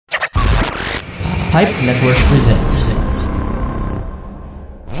Pipe Network presents.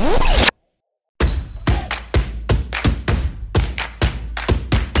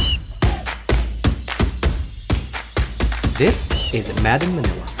 This is Mad in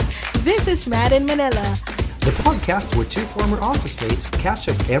Manila, This is Mad in Manila the podcast where two former office mates catch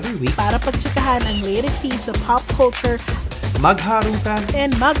up every week para pagtsikahan ang latest tea sa pop culture magharutan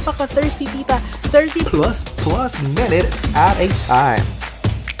and magpaka-thirsty tita 30 plus minutes at a time.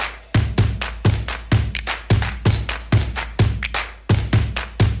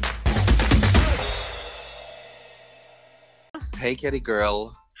 Hey Kitty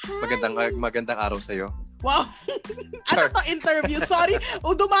Girl, magandang araw sa'yo. Wow! Ano to interview? Sorry,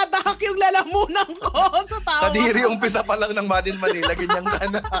 dumadahak yung lalamunan ko sa tawa. Kadiri, umpisa pa lang ng Mad in Manila, ganyan ka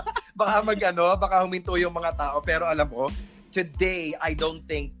na. Baka huminto yung mga tao. Pero alam mo, today, I don't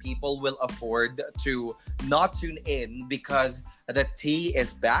think people will afford to not tune in because the tea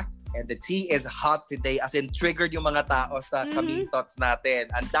is back. And the tea is hot today. As in, triggered yung mga tao sa kaming thoughts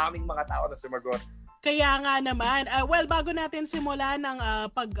natin. Ang daming mga tao na sumagot. Kaya nga naman. Well, bago natin simula ng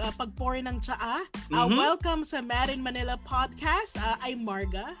pag-pour ng tsaa, welcome sa Mad in Manila podcast. I'm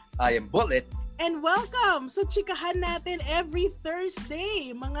Marga. I am Bullet. And welcome sa chikahan natin every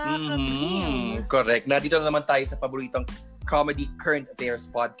Thursday, mga kaming. Correct. Nandito na naman tayo sa paboritong comedy current affairs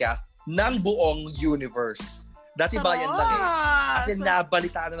podcast ng buong universe. Dati bayan lang eh. Kasi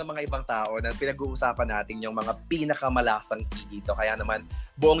nabalitaan na ng mga ibang tao na pinag-uusapan natin yung mga pinakamalasang tea dito. Kaya naman,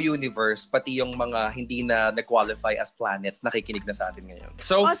 buong universe, pati yung mga hindi na nag-qualify as planets, nakikinig na sa atin ngayon.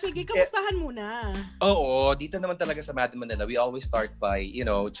 So, sige, kamustahan muna. Oo, dito naman talaga sa Mad in Manila, we always start by,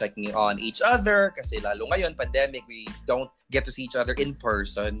 checking on each other. Kasi lalo ngayon, pandemic, we don't get to see each other in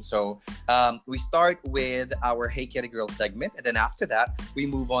person. So, we start with our Hey Kitty Girl segment. And then after that, we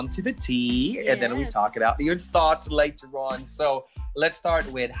move on to the tea. And then we talk about your thoughts later on. So, let's start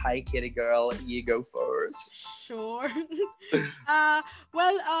with Hi Kitty Girl. You go first. Sure.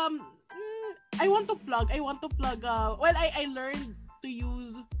 I want to plug. I learned to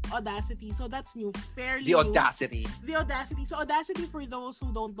use Audacity. So that's new. Fairly The new. Audacity. The Audacity. So Audacity, for those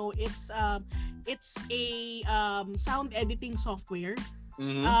who don't know, it's a sound editing software.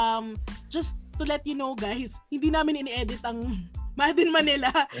 Just to let you know, guys, hindi namin ini-edit ang Mad in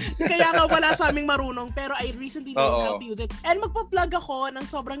Manila. Kaya nga wala sa aming marunong. Pero I recently learned how to use it. And magpa-plug ako ng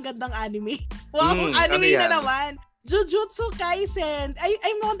sobrang gandang anime. Wow, anime na naman. Jujutsu Kaisen.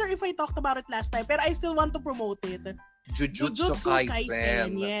 I wonder if I talked about it last time, pero I still want to promote it. Jujutsu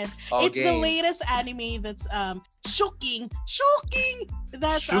Kaisen. Yes. Okay. It's the latest anime that's shocking.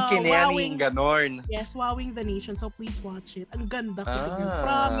 That's Shukinening, ganon. Yes, wowing the nation. So please watch it. Ang ganda ko.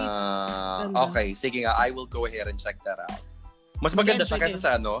 Promise. Ganda. Okay, sige nga. I will go ahead and check that out. Mas maganda siya kaysa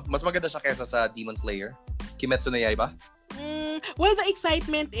sa Mas maganda siya kaysa sa Demon Slayer? Kimetsu no Yaiba? Well, the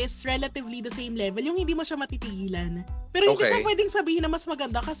excitement is relatively the same level. Yung hindi mo siya matitigilan. Pero hindi ko pwedeng sabihin na mas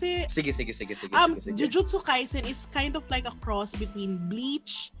maganda kasi Sige. Jujutsu Kaisen is kind of like a cross between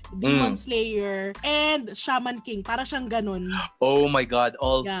Bleach, Demon Slayer, and Shaman King. Para siyang ganun. Oh my God,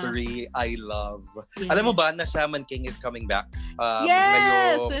 all three I love. Yes. Alam mo ba na Shaman King is coming back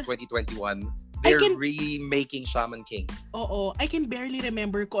Yes! ngayong 2021? They're remaking Shaman King. Oo, I can barely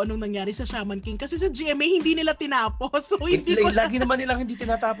remember kung anong nangyari sa Shaman King kasi sa GMA hindi nila tinapos. So hindi ko lagi naman nilang hindi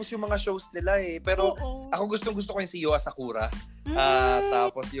tinatapos yung mga shows nila eh. Pero ako gustong-gusto ko yung si Yoa Sakura.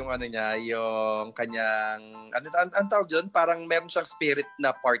 Tapos yung yung kanyang ang tawag doon, parang meron siyang spirit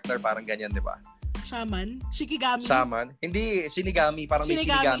na partner, parang ganyan, di ba? Shaman? Hindi, Shinigami. Parang may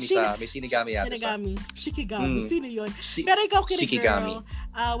Shinigami siya. May Shinigami yata siya. Shikigami. Sino yun? Pero ikaw, Kitty Girl,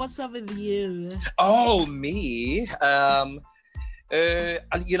 what's up with you? Oh, me?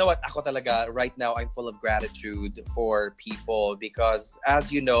 You know what? Ako talaga, right now, I'm full of gratitude for people because,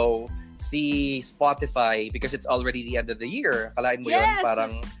 as you know, si Spotify, because it's already the end of the year, kalain mo yun,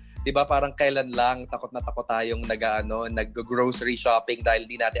 parang, di ba parang kailan lang takot na takot tayong nag-grocery shopping dahil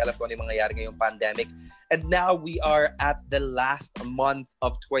di natin alam kung ano yung mangyayari ngayong pandemic. And now we are at the last month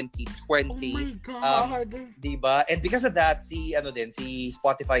of 2020. Oh my God. Di ba? And because of that, si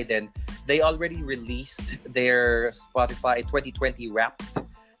Spotify then, they already released their Spotify 2020 Wrapped.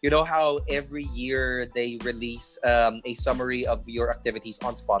 You know how every year they release a summary of your activities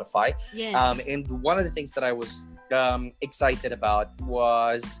on Spotify? Yes. And one of the things that I was excited about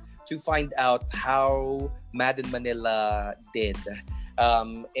was to find out how Mad in Manila did.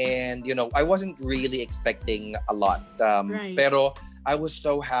 And, I wasn't really expecting a lot. Pero I was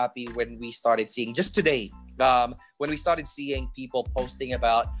so happy when we started seeing, just today, when we started seeing people posting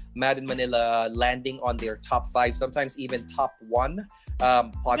about Mad in Manila landing on their top 5, sometimes even top 1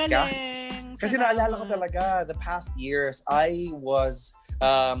 podcast. Galing. Kasi naalala ko talaga, the past years, I was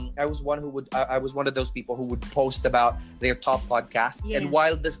one of those people who would post about their top podcasts. Yes. And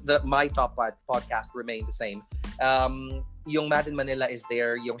while my top podcast remained the same, yung Mad in Manila is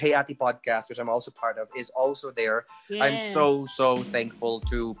there. Yung Hey Ate podcast, which I'm also part of, is also there. Yes. I'm so thankful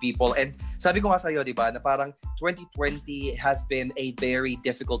to people. And sabi ko nga sa'yo, di ba, na parang 2020 has been a very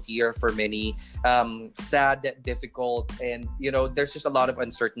difficult year for many. Sad, difficult, and, there's just a lot of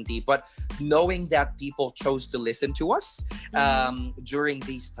uncertainty. But knowing that people chose to listen to us during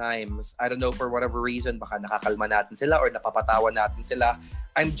these times, I don't know, for whatever reason, baka nakakalma natin sila or napapatawa natin sila.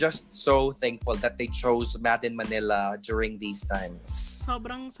 I'm just so thankful that they chose Mad in Manila during these times.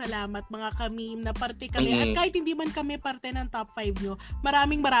 Sobrang salamat mga kamim na parte kami. At kahit hindi man kami parte ng top 5 nyo,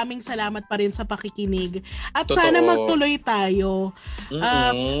 maraming salamat pa rin sa pakikinig. At totoo. Sana magtuloy tayo.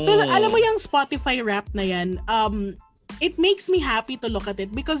 Alam mo yung Spotify rap na yan, it makes me happy to look at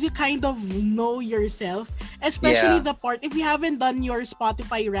it because you kind of know yourself, especially the part, if you haven't done your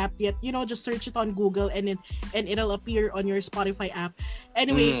Spotify rap yet, just search it on Google and it'll appear on your Spotify app.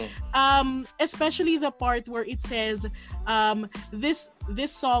 Anyway, especially the part where it says this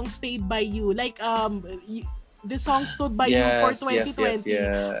song stayed by you, like this song stood by you for 2020.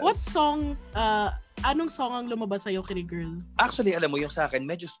 Yes. What song anong song ang lumabas sa'yo, Kitty Girl? Actually, alam mo, yung sa akin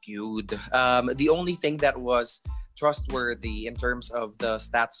medyo skewed. The only thing that was trustworthy in terms of the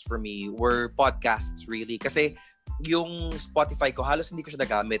stats for me were podcasts, really. Kasi yung Spotify ko, halos hindi ko siya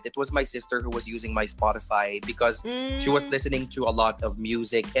nagamit. It was my sister who was using my Spotify because she was listening to a lot of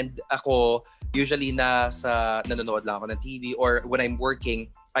music. And ako, usually nanonood lang ako ng TV, or when I'm working,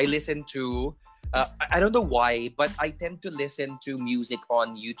 I listen to, I don't know why, but I tend to listen to music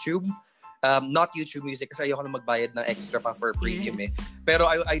on YouTube. Not YouTube music kasi ayoko na magbayad ng extra pa for premium Pero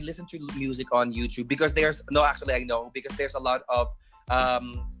I listen to music on YouTube because there's a lot of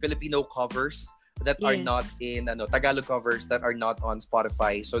Filipino covers that are not in Tagalog covers that are not on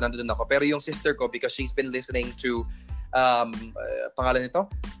Spotify. So nandun ako. Pero yung sister ko, because she's been listening to pangalan nito,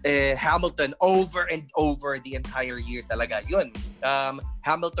 Hamilton over and over the entire year talaga. Yun.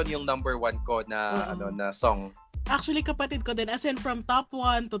 Hamilton yung number 1 ko na na song. Actually, kapatid ko din, as in from top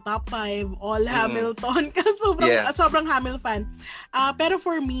 1 to top 5, all Hamilton. Sobrang Hamil fan. Pero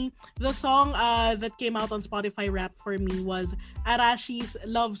for me, the song that came out on Spotify rap for me was Arashi's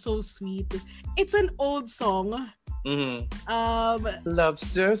Love So Sweet. It's an old song. Love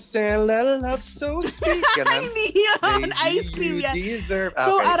so sad, love so sweet. Hindi yun. Ice Cream yan.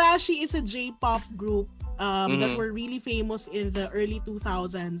 So Arashi is a J-pop group that were really famous in the early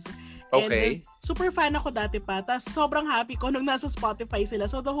 2000s. Okay. And super fan ako dati pa. Tapos sobrang happy ko nung nasa Spotify sila.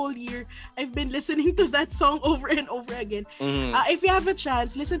 So the whole year, I've been listening to that song over and over again. If you have a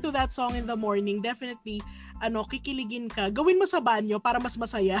chance, listen to that song in the morning. Definitely, kikiligin ka. Gawin mo sa banyo para mas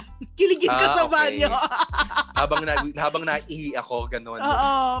masaya. Kiligin ka sa banyo. habang naihi ako, ganun.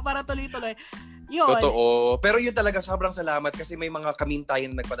 Oo, para tuloy-tuloy. Yun. Totoo. Pero yun talaga, sobrang salamat kasi may mga kamim tayo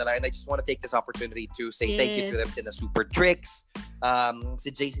na nagpadala, and I just want to take this opportunity to say thank you to them. Sina Super Tricks,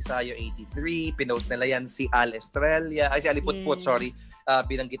 si JC Sayo 83, pinost nila yan si Al Estrella, si Aliputput, sorry.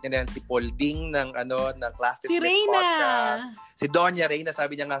 Binanggit nila yan si Paul Ding ng Class Dismiss podcast. Si Donya Reyna,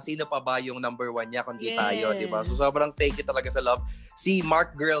 sabi niya nga, sino pa ba yung number 1 niya kundi tayo, di ba? So sobrang thank you talaga sa love. Si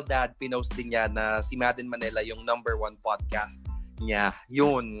Mark Girl Dad, pinost din niya na si Mad in Manila yung number 1 podcast niya.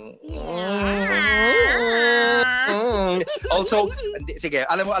 Yun. Also, sige,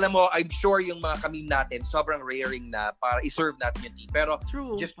 alam mo, I'm sure yung mga kamim natin, sobrang raring na para i-serve natin yung tea. Pero,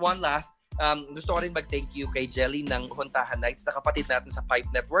 just one last, gusto ko rin mag-thank you kay Jelly ng Huntahan Nights, na kapatid natin sa Pipe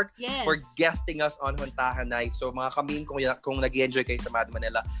Network, for guesting us on Huntahan Nights. So, mga kamim, kung nag-enjoy kayo sa Mad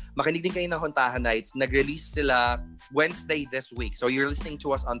Manila, makinig din kayo ng Huntahan Nights. Nag-release sila Wednesday this week. So, you're listening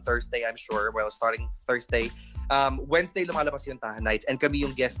to us on Thursday, I'm sure. Well, starting Thursday. Wednesday lumalabas yung Tahan Nights, and kami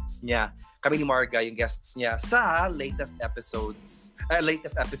yung guests niya. Kami ni Marga yung guests niya sa latest episode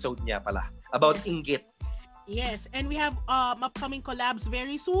niya pala about Inggit. Yes, and we have upcoming collabs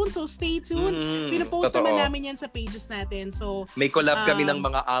very soon, so stay tuned. Pinopost naman namin yan sa pages natin. So may collab kami ng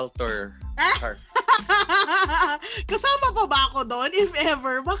mga altar. Kasama pa ba ako doon, if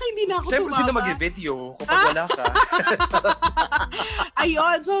ever? Baka hindi na ako sumama. Siyempre, sino mag-video kapag wala ka?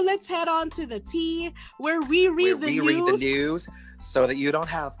 Ayun, so let's head on to the tea where we read the news so that you don't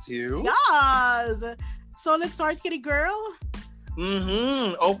have to. Yes! So let's start, Kitty Girl.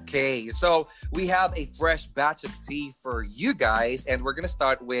 Okay, so we have a fresh batch of tea for you guys, and we're gonna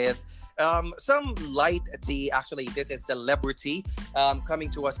start with some light tea. Actually, this is celebrity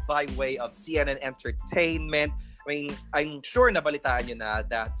coming to us by way of CNN Entertainment. I mean, I'm sure nabalitaan nyo na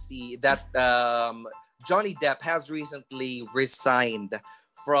that Johnny Depp has recently resigned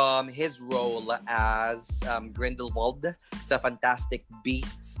from his role as Grindelwald sa Fantastic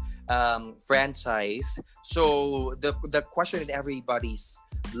Beasts franchise. So the question in everybody's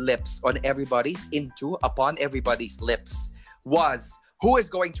lips, upon everybody's lips was, who is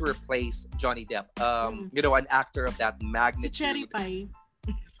going to replace Johnny Depp? An actor of that magnitude. Si Cherry Pie.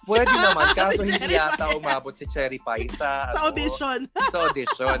 Pwede naman, kaso hindi yata umabot si Cherry Pie sa audition. Sa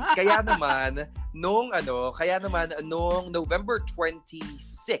auditions. Kaya naman nung November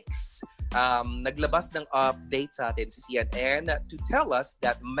 26, naglabas ng update sa atin si CNN to tell us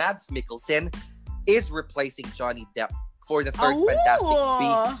that Mads Mikkelsen is replacing Johnny Depp for the third Fantastic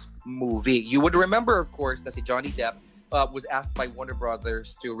Beasts movie. You would remember, of course, that si Johnny Depp was asked by Warner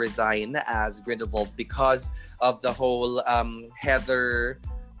Brothers to resign as Grindelwald because of the whole Heather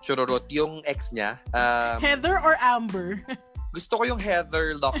Chururut, yung ex niya. Heather or Amber? Gusto ko yung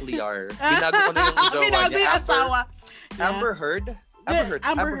Heather Locklear. Binago ko na yung jowa Binago niya. yung asawa. Amber Heard?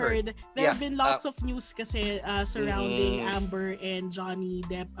 Amber Heard. There have been lots of news kasi surrounding Amber and Johnny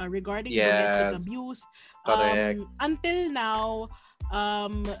Depp regarding domestic abuse. Correct. Until now,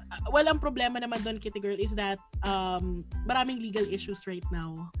 ang problema naman doon, Kitty Girl, is that maraming legal issues right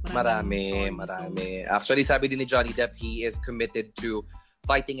now. Marami. Actually, sabi din ni Johnny Depp, he is committed to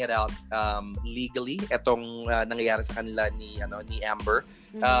fighting it out legally. Etong nangyayari sa kanila ni Amber.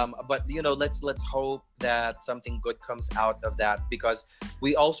 But let's hope that something good comes out of that, because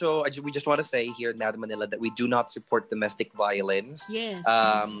we just want to say here in Madam Manila that we do not support domestic violence. Yes.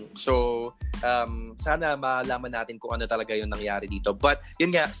 Sana malaman natin kung ano talaga yung nangyari dito. But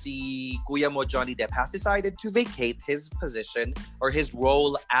yun nga, si Kuya mo Johnny Depp has decided to vacate his position or his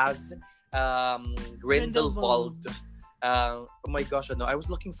role as Grindelwald. Oh my gosh, I was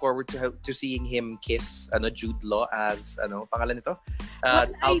looking forward to seeing him kiss Jude Law as pangalan nito?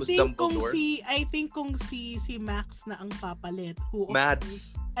 Albus Dumbledore. I think kung si Max na ang papalit.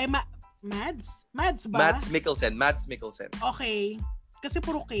 Mads. Mads? Mads ba? Mads Mikkelsen. Okay. Kasi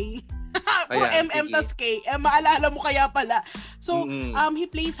puro K. Puro MM tas K. Maalala mo kaya pala. So, he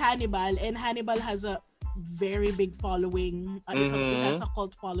plays Hannibal, and Hannibal has a very big following. It has a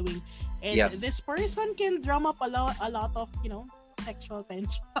cult following. And this person can drum up a lot of, sexual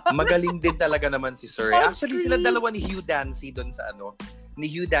tension. Magaling din talaga naman si Sir. Actually, sila dalawa ni Hugh Dancy doon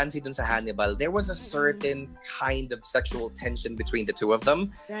sa Hannibal. There was a certain kind of sexual tension between the two of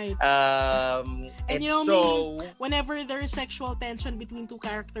them. Right. And me, whenever there's sexual tension between two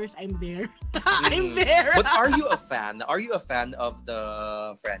characters, I'm there. I'm there. But are you a fan? Are you a fan of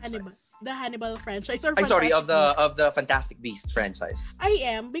the franchise? The Hannibal franchise? Or of the Fantastic Beasts franchise. I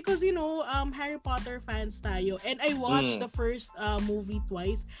am, because Harry Potter fans tayo, and I watched the first movie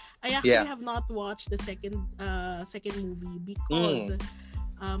twice. I actually have not watched the second movie because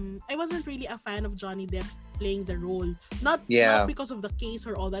I wasn't really a fan of Johnny Depp playing the role. Not because of the case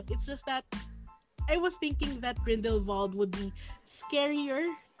or all that. It's just that I was thinking that Grindelwald would be scarier.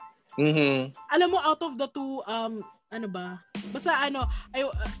 Alam mo, out of the two, basta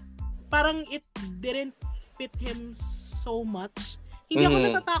parang it didn't fit him so much. Hindi ako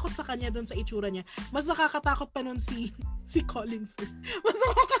natatakot sa kanya doon sa itsura niya. Mas nakakatakot pa nun si Colin Firth. Mas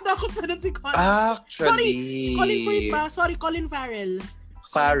nakakatakot pa nun si Colin. Actually. Colin Farrell.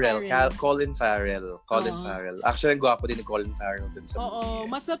 Colin Farrell. Actually, ang gwapo din ni Colin Farrell dun sa movie.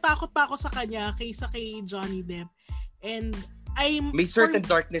 Mas natakot pa ako sa kanya kaysa kay Johnny Depp. And may certain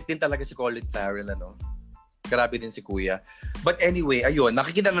darkness din talaga si Colin Farrell, Grabe din si Kuya. But anyway, ayun,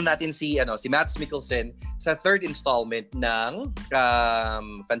 makikita na natin si Mads Mikkelsen sa third installment ng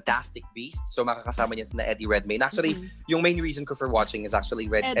Fantastic Beasts. So makakasama niya na Eddie Redmayne. Actually, yung main reason ko for watching is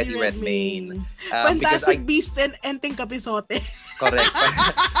actually Eddie Redmayne. Fantastic Beasts and Enteng Kapisote. Correct.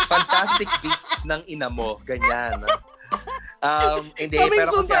 Fantastic Beasts ng ina mo. Ganyan. Coming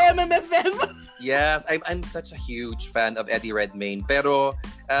soon sa MMFM. Yes, I'm such a huge fan of Eddie Redmayne. Pero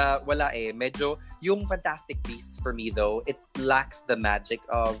wala medyo yung Fantastic Beasts for me though, it lacks the magic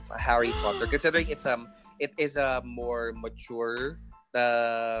of Harry Potter, considering it is a more mature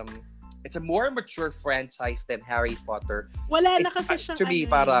it's a more mature franchise than Harry Potter. Wala na kasi siya. To me,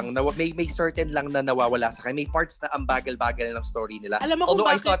 parang may certain lang na nawawala sa kanya. May parts na ang bagal-bagal ng story nila. Although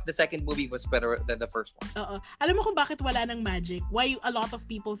I thought the second movie was better than the first one. Alam mo kung bakit wala ng magic? Why a lot of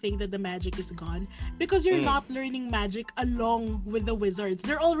people think that the magic is gone? Because you're not learning magic along with the wizards.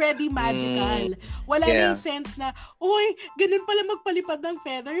 They're already magical. Wala na yung sense na, uy, ganun pala magpalipad ng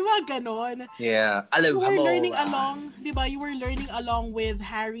feather. Mga ganon. Yeah. You were learning along, di ba? You were learning along with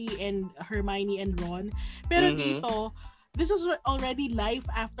Harry and Hermione and Ron. Pero dito, this is already Life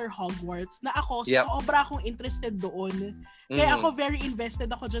After Hogwarts na ako, sobra akong interested doon. Kaya ako very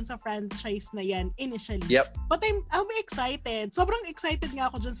invested ako dyan sa franchise na yan initially. But I'll be excited. Sobrang excited nga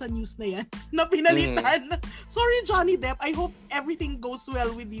ako dyan sa news na yan na pinalitan. Sorry, Johnny Depp. I hope everything goes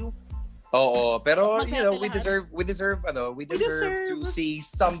well with you. Oo, pero we deserve to see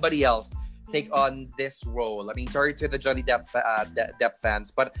somebody else take on this role. I mean, sorry to the Johnny Depp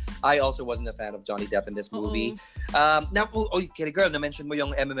fans, but I also wasn't a fan of Johnny Depp in this movie. Now, Kitty Girl, na-mention mo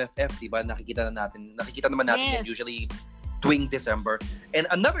yung MMFF, di ba? Nakikita naman natin yan usually tuwing December. And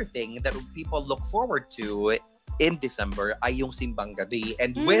another thing that people look forward to in December ay yung Simbang Gabi.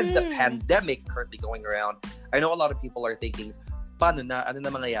 And with the pandemic currently going around, I know a lot of people are thinking, ano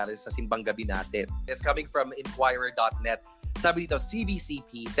na mangyayari sa Simbang Gabi natin? It's coming from Inquirer.net. Sabi dito,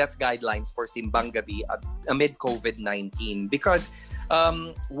 CBCP sets guidelines for Simbang Gabi amid COVID-19 because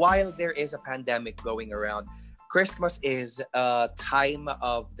while there is a pandemic going around, Christmas is a time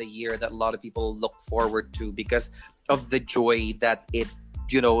of the year that a lot of people look forward to because of the joy that it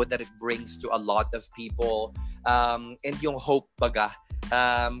brings to a lot of people, and yung hope baga.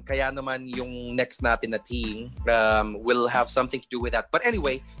 Kaya naman yung next natin na team will have something to do with that. But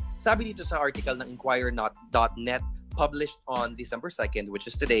anyway, sabi dito sa article ng Inquirer.net published on December 2nd, which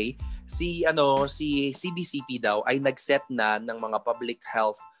is today, si CBCP daw ay nagset na ng mga public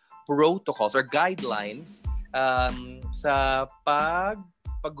health protocols or guidelines sa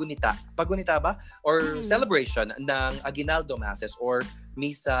paggunita ba? Or celebration ng Aguinaldo Masses or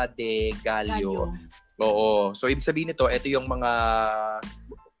Misa de Gallo. Oo. So, ibig sabihin nito, ito yung mga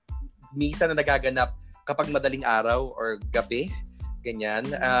misa na nagaganap kapag madaling araw or gabi.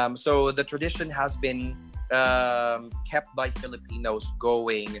 Ganyan. So, the tradition has been kept by Filipinos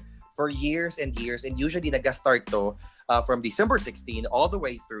going for years and years. And usually, nag-start to from December 16 all the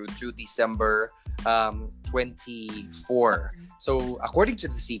way through to December 24. So, according to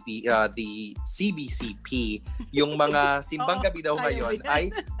the CBCP, yung mga Simbang Gabi daw ngayon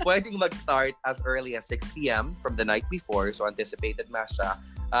ay pwedeng mag-start as early as 6 p.m. from the night before. So, anticipated mass siya.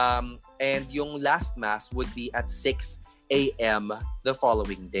 And yung last mass would be at 6 a.m. the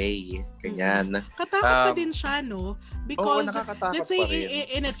following day. Ganyan. Katakot pa din siya, no? Because let's say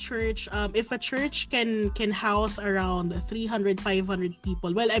in a church, if a church can house around 300, 500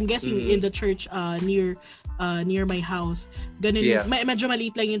 people, well, I'm guessing in the church near my house, ganun, medyo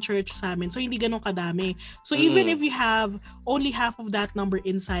maliit lang yung church sa amin, so hindi ganun kadami. So even if you have only half of that number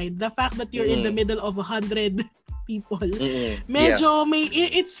inside, the fact that you're in the middle of 100 people, medyo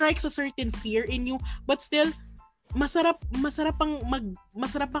it strikes a certain fear in you, but still, masarap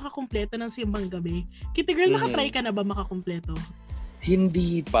makakumpleto ng Simbang Gabi. Kitty Girl, nakatry ka na ba makakumpleto?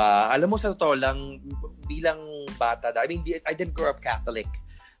 Hindi pa. Alam mo, sa totoo lang, bilang bata, I didn't grow up Catholic.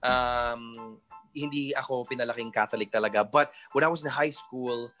 Hindi ako pinalaking Catholic talaga. But when I was in high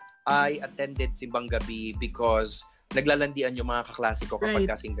school, I attended Simbang Gabi because naglalandian yung mga kaklase ko kapag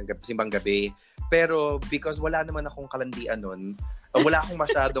Simbang Gabi. Pero because wala naman akong kalandian nun, wala akong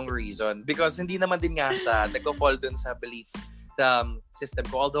masyadong reason because hindi naman din nga siya nag-fall dun sa belief system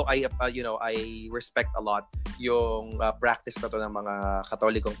ko, although I respect a lot yung practice na to ng mga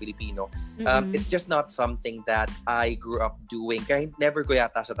Katolikong Pilipino. It's just not something that I grew up doing kaya never ko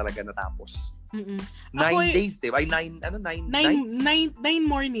yata siya talaga natapos. 9 days, diba? 9 nights? 9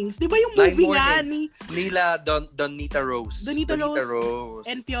 mornings. Di ba yung movie nga nila Donita Rose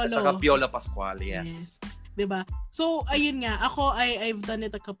and Piolo. At saka Piolo Pascual, yes. Diba? So, ayun nga. Ako, I've done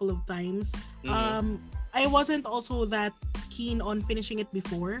it a couple of times. I wasn't also that keen on finishing it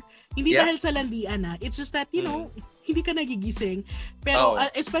before. Hindi dahil sa landian It's just that, you know, hindi ka nagigising. Pero,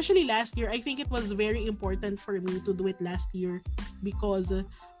 especially last year, I think it was very important for me to do it last year because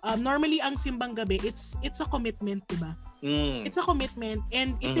normally, ang Simbang Gabi, it's a commitment, diba? It's a commitment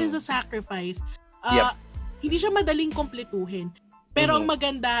and it is a sacrifice. Hindi siya madaling kompletuhin. Pero ang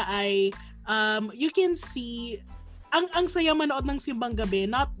maganda ay you can see ang saya manood ng Simbang Gabi,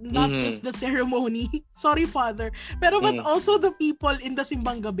 not just the ceremony, sorry father, pero but also the people in the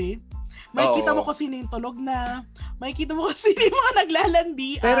Simbang Gabi. Makikita mo kung sino yung tulog na, makikita mo kung sino yung mga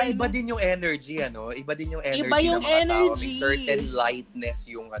naglalandian. Pero iba din yung energy, Iba din yung energy ng mga tao. May certain lightness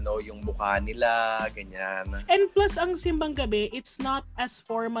yung mukha nila, ganyan. And plus, ang Simbang Gabi, it's not as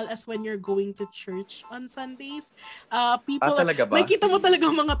formal as when you're going to church on Sundays. People, talaga ba? Makikita mo talaga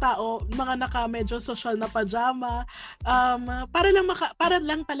mga tao, mga naka medyo social na pajama, para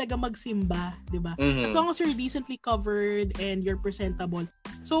lang talaga magsimba, di ba? As long as you're decently covered and you're presentable.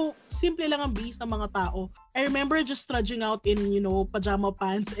 So, simple lang ang base ng mga tao. I remember just trudging out in, pajama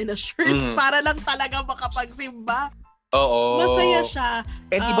pants and a shirt para lang talaga makapagsimba. Oo. Masaya siya.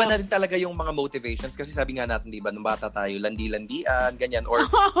 And iba na rin talaga yung mga motivations kasi sabi nga natin, di ba, nung bata tayo, landi-landian, ganyan, or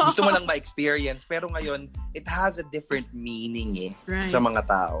gusto mo lang ma-experience. Pero ngayon, it has a different meaning sa mga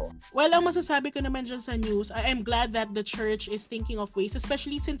tao. Well, ang masasabi ko naman dyan sa news, I'm glad that the church is thinking of ways,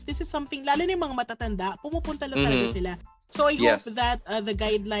 especially since this is something, lalo na yung mga matatanda, pumupunta lang talaga sila. So I hope that the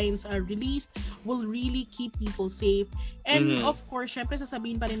guidelines are released will really keep people safe. And of course, syempre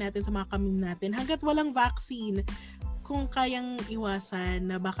sasabihin pa rin natin sa mga kaming natin, hanggat walang vaccine, kung kayang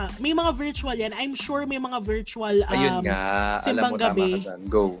iwasan na baka, may mga virtual yan. I'm sure may mga virtual ayun nga, simbang alam mo, gabi. tama ka dyan.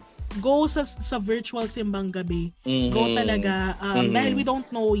 Go sa virtual simbang gabi. Go talaga. Dahil we don't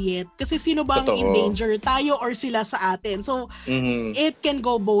know yet. Kasi sino bang in danger? Tayo or sila sa atin? So, it can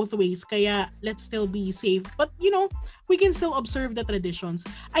go both ways. Kaya, let's still be safe. But, we can still observe the traditions.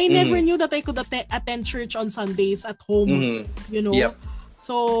 I never knew that I could attend church on Sundays at home. Yep.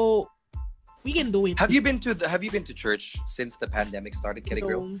 So, we can do it. Have you been to church since the pandemic started, Kitty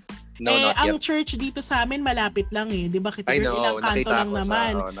Girl? No, not ang yet. church dito sa amin malapit lang 'di ba? I know, ilang kanto lang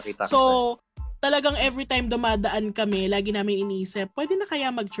naman. So, talagang every time dumadaan kami, lagi namin iniisip, pwede na kaya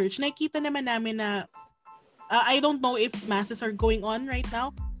mag-church? Nakikita naman namin na I don't know if masses are going on right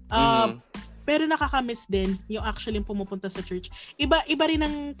now. Pero nakakamiss din yung actually pumupunta sa church. Iba rin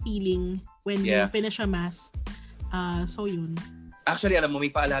ang feeling when you finish a mass. So yun. Actually, alam mo,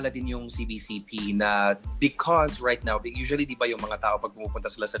 may paalala din yung CBCP na because right now, usually di ba yung mga tao pag pumupunta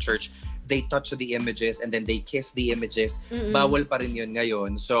sila sa church, they touch the images and then they kiss the images. Bawal pa rin yun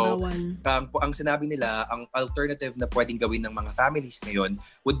ngayon. So, ang sinabi nila, ang alternative na pwedeng gawin ng mga families ngayon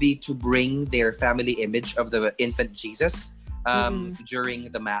would be to bring their family image of the infant Jesus during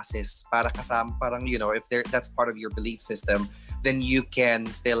the masses para kasama, parang, if that's part of your belief system, then you can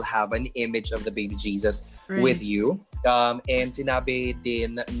still have an image of the baby Jesus with you. And sinabi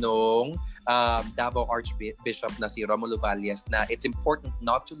din nung Davao Archbishop na si Romulo Valles na it's important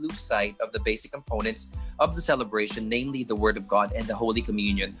not to lose sight of the basic components of the celebration, namely the Word of God and the Holy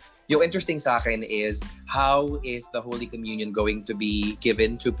Communion. Yung interesting sa akin is how is the Holy Communion going to be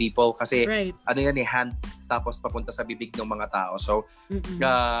given to people? Kasi hand tapos papunta sa bibig ng mga tao. So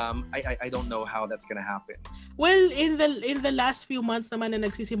I don't know how that's gonna happen. Well, in the last few months naman na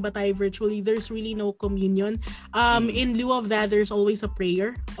nagsisimba tayo virtually, there's really no communion. In lieu of that, there's always a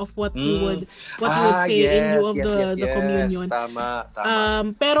prayer of what you would say in lieu of the communion. Tama.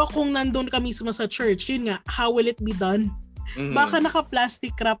 Pero kung nandun ka mismo sa church, yun nga, how will it be done? Baka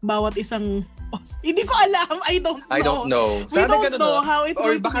naka-plastic wrap bawat isang hindi ko alam. I don't know. Sana we don't know how it's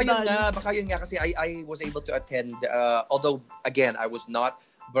going to be done. Baka yun nga kasi I was able to attend, although again, I was not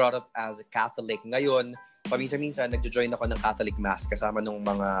brought up as a Catholic. Ngayon, paminsan-minsan, nagjo-join ako ng Catholic Mass kasama nung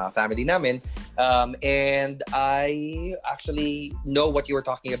mga family namin. And I actually know what you were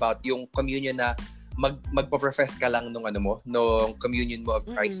talking about, yung communion na magpo-profess ka lang nung communion mo of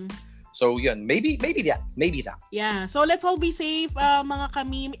Christ. So yun, maybe that. Yeah, so let's all be safe, mga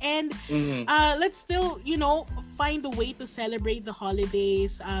kamim, and let's still, find a way to celebrate the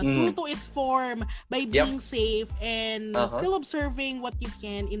holidays true to its form by being safe and still observing what you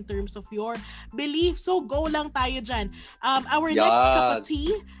can in terms of your belief. So go lang tayo dyan. Our next cup of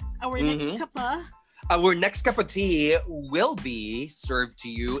tea, Our next cup of tea will be served to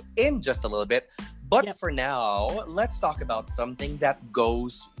you in just a little bit. But for now, let's talk about something that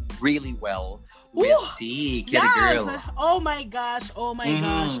goes really well with tea, Kitty Girl. Oh my gosh.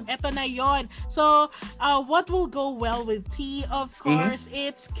 Eto na yon. So, what will go well with tea? Of course,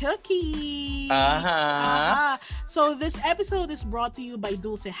 it's cookies. So, this episode is brought to you by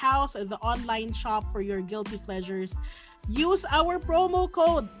Dulce House, the online shop for your guilty pleasures. Use our promo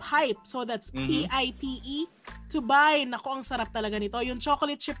code PIPE. So that's PIPE to buy. Naku, ang sarap talaga nito. Yung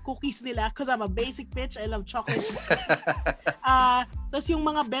chocolate chip cookies nila, because I'm a basic bitch, I love chocolate chip cookies. Tapos yung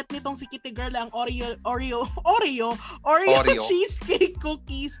mga bet nitong si Kitty Girl, ang Oreo cheesecake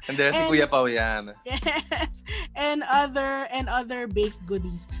cookies. And then si Kuya Pao yan. Yes. And other baked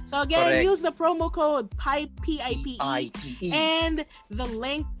goodies. So again, use the promo code PIPE, P-I-P-E. And the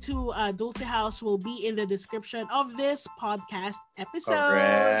link to Dulce House will be in the description of this podcast episode.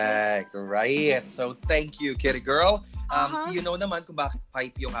 Correct. Right. So thank you, Kitty Girl. You know naman kung bakit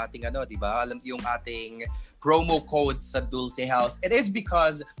PIPE yung ating di ba? Alam yung ating promo code sa Dulce House. It is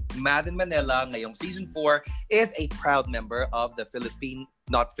because Mad in Manila ngayong season 4 is a proud member of the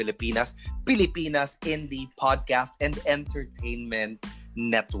Pilipinas Indie Podcast and Entertainment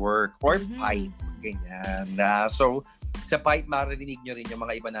Network or PIPE. Ganyan. So sa PIPE, maririnig nyo rin yung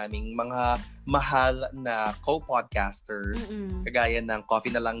mga iba naming mga mahal na co-podcasters. Kagaya ng Coffee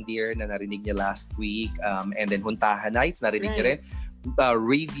na Lang Dear na narinig nyo last week. And then Huntahan Nights, narinig nyo rin.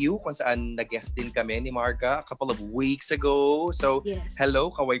 review kung saan nag-guest din kami ni Marga a couple of weeks ago. So, hello,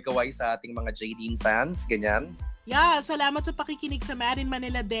 kaway-kaway sa ating mga Jadine fans, ganyan. Yeah, salamat sa pakikinig sa Marin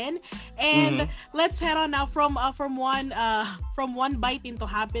Manila din. And let's head on now from one bite into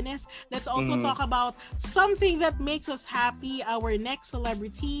happiness. Let's also talk about something that makes us happy. Our next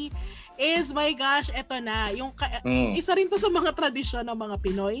celebrity is, my gosh, eto na. Isa rin to sa mga tradisyon ng mga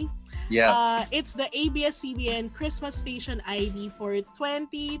Pinoy. Yes. It's the ABS-CBN Christmas Station ID for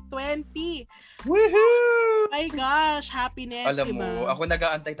 2020. Woohoo! My gosh, happiness, alam diba? Mo, ako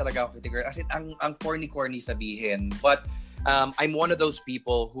nag-aantay talaga ako, Kitty Girl. As in, ang corny-corny sabihin. But I'm one of those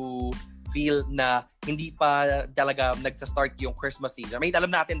people who feel na hindi pa talaga nagsa-start yung Christmas season. May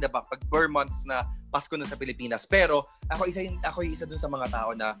alam natin, diba? Pag bare months na Pasko na sa Pilipinas. Pero ako isa dun sa mga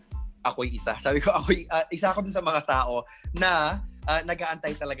tao na sabi ko, isa ako dun sa mga tao na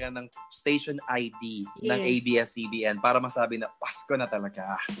nag-aantay talaga ng station ID ng ABS-CBN para masabi na Pasko na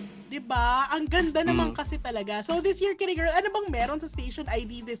talaga. Diba? Ang ganda naman kasi talaga. So this year, Kitty Girl, ano bang meron sa station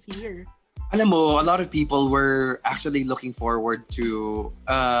ID this year? Alam mo, a lot of people were actually looking forward to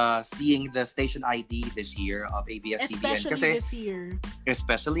seeing the station ID this year of ABS-CBN. Especially this year.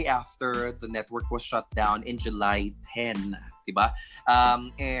 Especially after the network was shut down in July 10. Diba?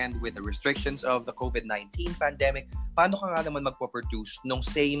 And with the restrictions of the COVID-19 pandemic, paano ka nga naman magpo-produce nung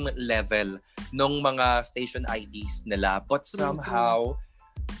same level nung mga station IDs nila? But somehow,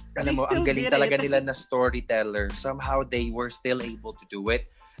 alam mo, ang galing talaga nila na storyteller. Somehow, they were still able to do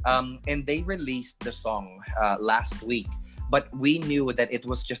it. And they released the song last week. But we knew that it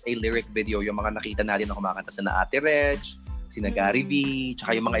was just a lyric video. Yung mga nakita natin na kumakanta sina Ate Reg, sina Gary V,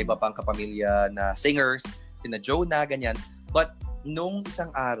 tsaka yung mga iba pang kapamilya na singers, sina Jonah, ganyan. But nung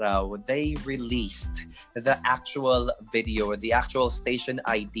isang araw, they released the actual video, the actual station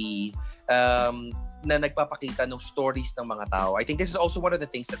ID na nagpapakita ng stories ng mga tao. I think this is also one of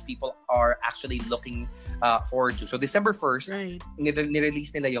the things that people are actually looking forward to. So December 1st,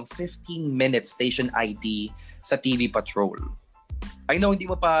 nirelease nila yung 15-minute station ID sa TV Patrol. I know hindi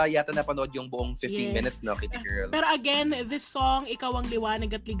mo pa yata napanood yung buong 15 minutes, no, Kitty Girl? Pero again, this song, Ikaw ang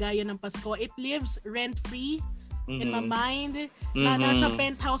Liwanag at Ligaya ng Pasko, it lives rent-free in my mind, na nasa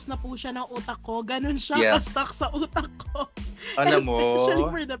penthouse na po siya ng utak ko. Ganun siya kastak sa utak ko. Alam mo. Especially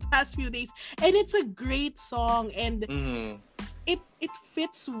for the past few days. And it's a great song and it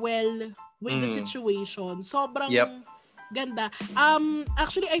fits well with the situation. Sobrang ganda.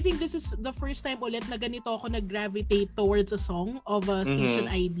 Actually, I think this is the first time ulit na ganito ako nag-gravitate towards a song of a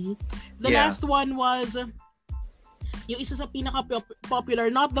station ID. The last one was yung isa sa pinaka-popular,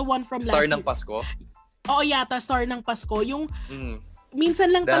 not the one from Star last year. ng Pasko? Oo, yata, Star ng Pasko. Yung minsan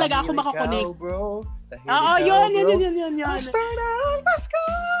lang talaga ako makakonect. Oo, yun. Star ng Pasko!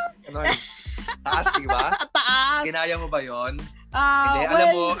 Ano yun? Taas, diba? Taas. Kinaya mo ba yun? Hindi, alam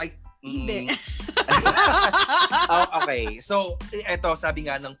mo, hindi. Okay, so eto sabi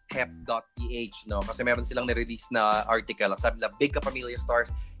nga ng pep.ph, no? Kasi meron silang nirelease na article. Sabi nila, Big Kapamilya Stars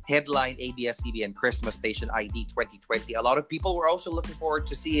headline ABS-CBN Christmas Station ID 2020. A lot of people were also looking forward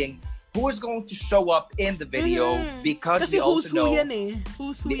to seeing who is going to show up in the video because kasi we also know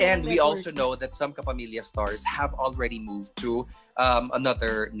we also know that some Kapamilya stars have already moved to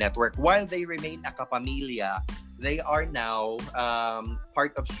another network. While they remain a Kapamilya, they are now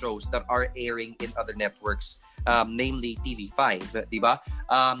part of shows that are airing in other networks, namely TV5, diba?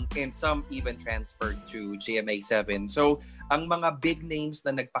 And some even transferred to GMA7. So, ang mga big names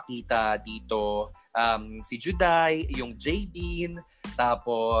na nagpakita dito, si Juday, yung Jadine,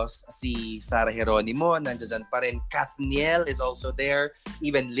 tapos si Sarah Geronimo, nandiyan pa rin. Kathniel is also there.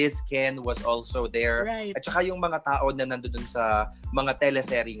 Even Liz Ken was also there. Right. At saka yung mga tao na nandun sa mga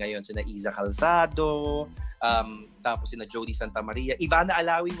teleserye ngayon, sina Iza Calzado, tapos sina Jody Santa Maria. Ivana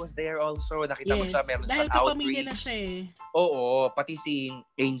Alawi was there also. Nakita mo siya, meron siyang outreach. Dahil kapamilya na siya eh. Oo, pati si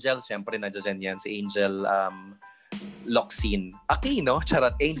Angel, syempre nandiyan yan. Si Angel Locsin. Aquino,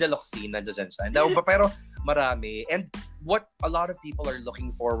 charot. Angel Locsin, nandiyan siya. Pero marami. And what a lot of people are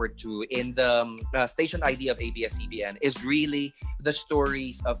looking forward to in the station ID of ABS-CBN is really the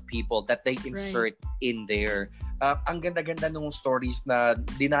stories of people that they insert in there. Ang ganda-ganda nung stories na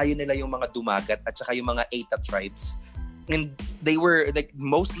dinayo nila yung mga dumagat at saka yung mga Eta tribes. And they were like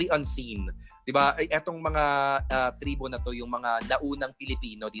mostly unseen. Diba? Etong mga tribo na to, yung mga naunang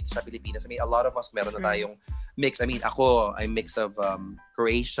Pilipino dito sa Pilipinas. I mean, a lot of us meron na tayong mix. I mean, ako, I'm mix of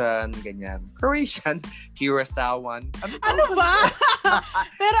Croatian, ganyan. Croatian, Curaçaoan. Ano ba?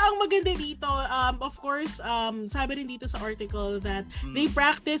 Pero ang maganda dito, of course, sabi rin dito sa article that they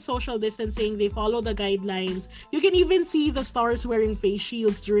practice social distancing, they follow the guidelines. You can even see the stars wearing face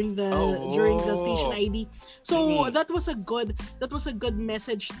shields during the station ID. So that was a good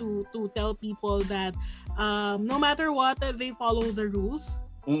message to tell people that no matter what, they follow the rules.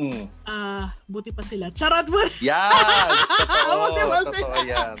 Buti pa sila. Charot mo. Yes! Totoo sila.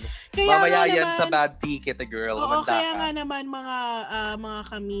 Yan. Kaya mamaya yan naman, sa bad ticket, girl. Oo, kaya nga naman mga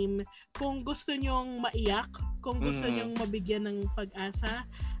kamim, kung gusto nyong maiyak, kung gusto nyong mabigyan ng pag-asa,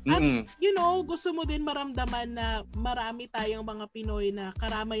 at gusto mo din maramdaman na marami tayong mga Pinoy na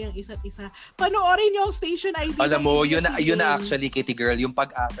karamay ang isa't isa, panoorin niyo ang Station ID. Alam mo, yun na actually, Kitty girl, yung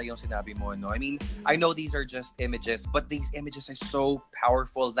pag-asa yung sinabi mo, no? I mean, I know these are just images, but these images are so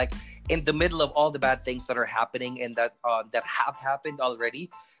powerful. Like, in the middle of all the bad things that are happening and that have happened already,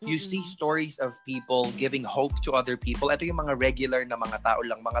 you see stories of people giving hope to other people. Ito yung mga regular na mga tao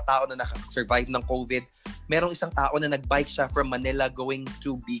lang, mga tao na naka-survive ng COVID. Merong isang tao na nag-bike siya from Manila going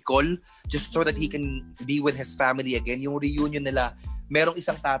to Bicol just so that he can be with his family again. Yung reunion nila, merong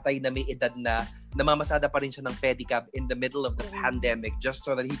isang tatay na may edad na namamasada pa rin siya ng pedicab in the middle of the pandemic just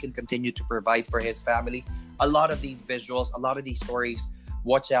so that he can continue to provide for his family. A lot of these visuals, a lot of these stories,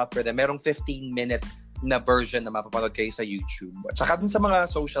 watch out for them. Merong 15-minute na version na mapapanood kayo sa YouTube. At saka dun sa mga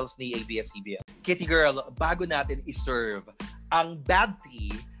socials ni ABS-CBN. Kitty girl, bago natin iserve ang bad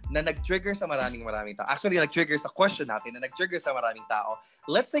tea na nag-trigger sa maraming tao. Actually, nag-trigger sa question natin na nag-trigger sa maraming tao.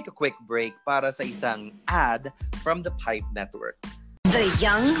 Let's take a quick break para sa isang ad from the Pipe Network. The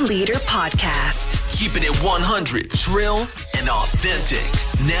Young Leader Podcast. Keeping it 100, trill, and authentic.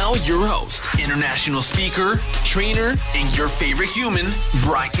 Now your host, international speaker, trainer, and your favorite human,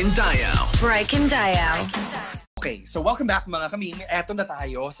 Bryken Diao. Bryken Diao. Okay, so welcome back mga kaming. Eto na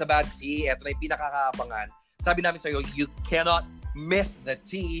tayo sa Bad Tea. Eto na yung pinakakaabangan. Sabi namin sa'yo, you cannot miss the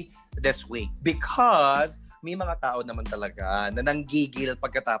tea this week because may mga tao naman talaga na nanggigil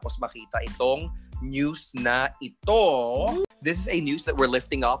pagkatapos makita itong news na ito. This is a news that we're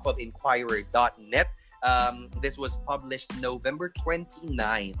lifting off of Inquirer.net. This was published November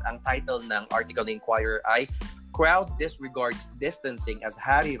 29th. Ang title ng article ng Inquirer ay Crowd Disregards Distancing as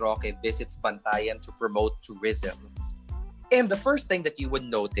Harry Roque Visits Bantayan to Promote Tourism. And the first thing that you would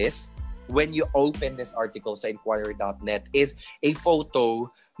notice when you open this article sa Inquirer.net is a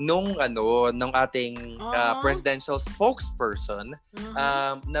photo nung ating presidential spokesperson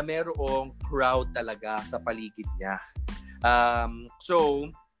na merong crowd talaga sa paligid niya.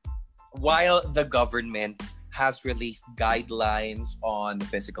 So while the government has released guidelines on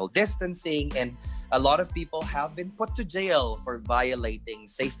physical distancing and a lot of people have been put to jail for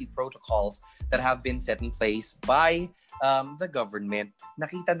violating safety protocols that have been set in place by the government,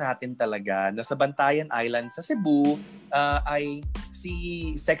 nakita natin talaga na sa Bantayan Island sa Cebu ay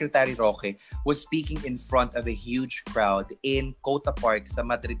si Secretary Roque was speaking in front of a huge crowd in Cota Park sa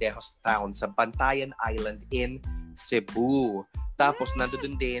Madridejos town sa Bantayan Island in Cebu. Tapos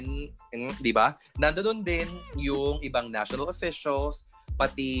nandoon din, 'di ba? Nandoon din yung ibang national officials,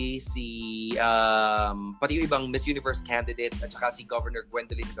 pati yung ibang Miss Universe candidates at saka si Governor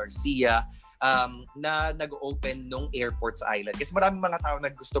Gwendolyn Garcia na nag-open nung airport sa island. Kasi maraming mga tao na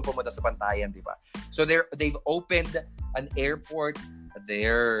gusto pumunta sa Bantayan, di ba? So they've opened an airport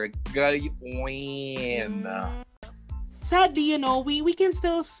there. Gayon. Sadly, we can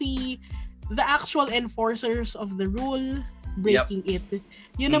still see the actual enforcers of the rule breaking it.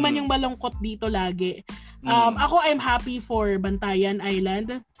 Yun naman yung malungkot dito lagi. Ako, I'm happy for Bantayan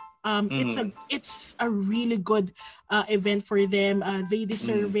Island. It's a really good event for them. They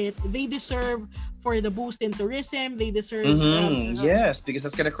deserve it. They deserve for the boost in tourism. They deserve yes, because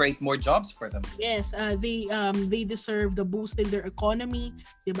that's gonna create more jobs for them. Yes, they deserve the boost in their economy,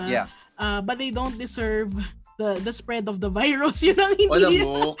 diba? Yeah. But they don't deserve the spread of the virus. Yun ang hindi. Alam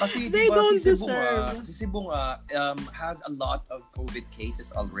mo, kasi they diba don't si Cebu nga has a lot of COVID cases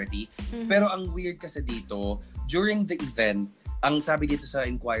already. Pero ang weird kasi dito, during the event, ang sabi dito sa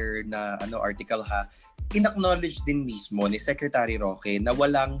Inquirer na article in-acknowledge din mismo ni Secretary Roque na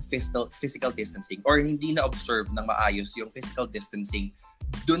walang physical distancing or hindi na-observe ng maayos yung physical distancing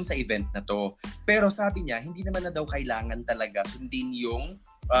dun sa event na to. Pero sabi niya, hindi naman na daw kailangan talaga sundin yung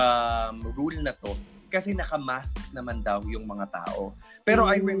rule na to kasi naka-masks naman daw yung mga tao. Pero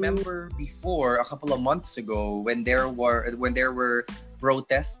I remember before, a couple of months ago, when there were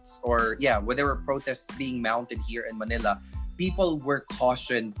protests when there were protests being mounted here in Manila, people were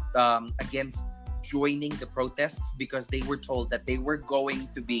cautioned against joining the protests because they were told that they were going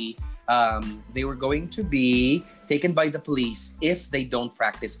to be taken by the police if they don't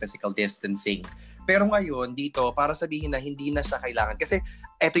practice physical distancing. Pero ngayon dito para sabihin na hindi na siya kailangan kasi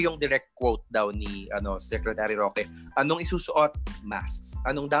ito yung direct quote daw ni Secretary Roque. Anong isusuot? Masks.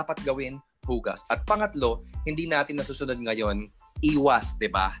 Anong dapat gawin? Hugas. At pangatlo, hindi natin nasusunod ngayon, iwas, 'di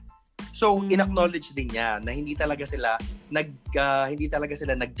ba? So, in-acknowledge din niya na hindi talaga sila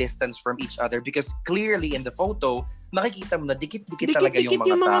nag-distance from each other because clearly in the photo, makikita mo na dikit-dikit talaga yung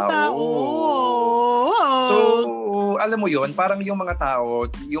mga tao. So, alam mo yun, parang yung mga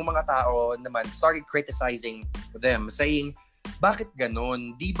tao naman started criticizing them, saying, bakit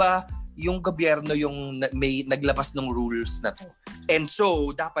ganun? Di ba yung gobyerno yung may naglabas ng rules na to? And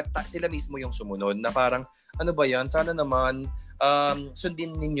so, dapat sila mismo yung sumunod na parang, ano ba yan? Sana naman,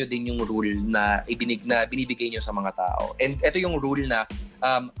 sundin ninyo din yung rule na binibigay nyo sa mga tao. And ito yung rule na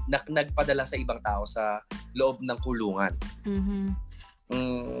nagpadala sa ibang tao sa loob ng kulungan.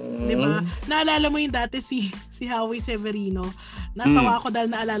 Diba? Naalala mo yung dati si Howie Severino. Natawa ako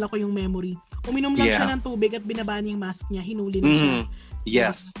dahil naalala ko yung memory. Uminom lang siya ng tubig at binaba niya yung mask niya. Hinuli na siya.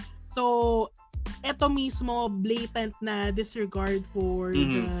 Yes. So, eto mismo blatant na disregard for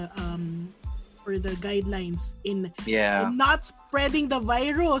the guidelines in not spreading the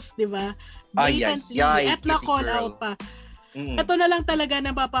virus, di ba? Blatantly. At na-call out pa. Ito na lang talaga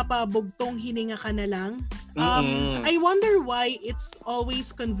na mapapabugtong hininga ka na lang. I wonder why it's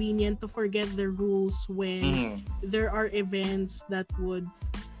always convenient to forget the rules when there are events that would,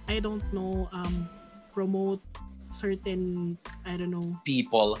 I don't know, promote certain, I don't know,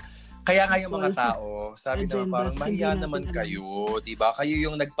 people. Kaya nga yung mga tao, sabi naman parang mahiya naman kayo, di ba?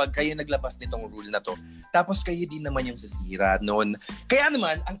 Kayo naglabas nitong rule na to. Tapos kayo din naman yung sisira noon. Kaya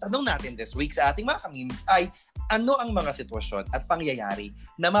naman, ang tanong natin this week sa ating mga ka-memes ay, ano ang mga sitwasyon at pangyayari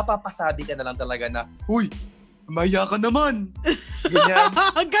na mapapasabi ka na lang talaga na, huy, mahiya ka naman. Ganyan.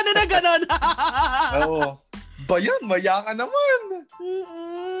 Ganon na ganon. Oo. Bayan, mahiya ka naman.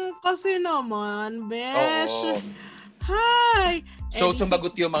 Kasi naman, besh. Oo. Hi! So,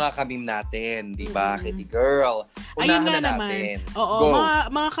 sumagot yung mga kamim natin, di ba, Kitty Girl? Ayun nga na naman. natin. Oo,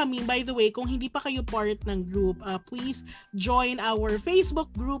 mga kamim, by the way, kung hindi pa kayo part ng group, please join our Facebook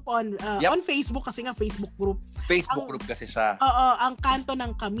group on Facebook kasi nga Facebook group. Facebook group kasi siya. Oo, ang kanto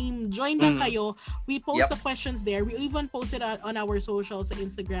ng kamim. Join lang kayo. We post the questions there. We even post it on our socials sa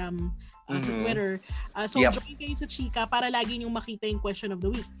Instagram, sa Twitter. So, join kayo sa Chika para lagi niyong makita yung question of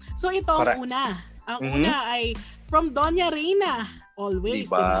the week. So, ito ang una. Ang una ay from Doña Reina. Always,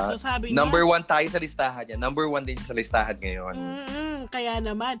 diba? So sabi niya, number 1 tayo sa listahan niya. Number 1 din siya sa listahan ngayon. Kaya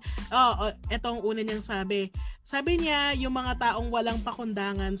naman. Etong una niyang sabi. Sabi niya, yung mga taong walang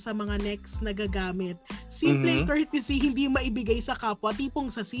pakundangan sa mga next na gagamit. Simple courtesy, hindi maibigay sa kapwa.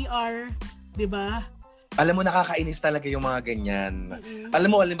 Tipong sa CR. Diba? Alam mo, nakakainis talaga yung mga ganyan. Alam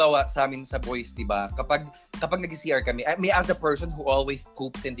mo, halimbawa sa amin sa boys, diba? Kapag nag-CR kami, me as a person who always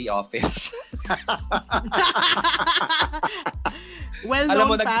poops in the office.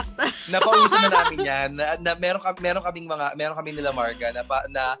 Well-known fact. Napauso na namin yan. Meron kaming nila Marga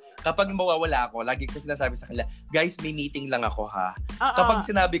na kapag mawawala ako, lagi ko sinasabi sa kanila, guys, may meeting lang ako ha. Kapag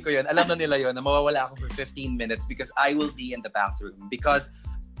sinabi ko yun, alam na nila yun na mawawala ako for 15 minutes because I will be in the bathroom. Because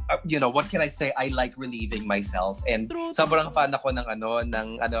what can I say? I like relieving myself and sobrang fan ako ng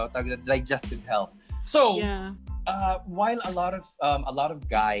digestive health. So, while a lot of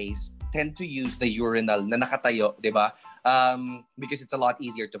guys tend to use the urinal na nakatayo, 'di ba? Because it's a lot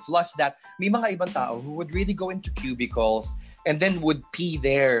easier to flush that. May mga ibang tao who would really go into cubicles and then would pee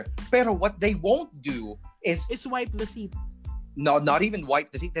there. Pero what they won't do is wipe the seat. No, not even wipe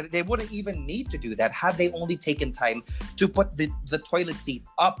the seat. They wouldn't even need to do that had they only taken time to put the toilet seat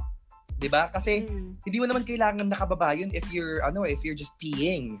up. 'Di ba? Kasi hindi mo naman kailangan nakababa yun if you're just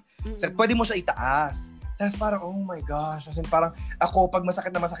peeing. So, pwede mo siya itaas. Tapos parang, oh my gosh. Kasi parang ako, pag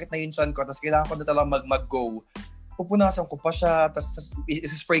masakit na yung chan ko, tapos kailangan ko na talagang mag-go, pupunasan ko pa siya, tapos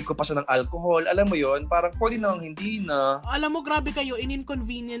spray ko pa siya ng alcohol. Alam mo yon, parang pwede nang hindi na. Alam mo, grabe kayo,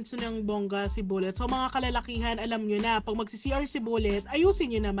 in-inconvenience ng bongga si Bullet. So mga kalalakihan, alam nyo na, pag mag-CR si Bullet, ayusin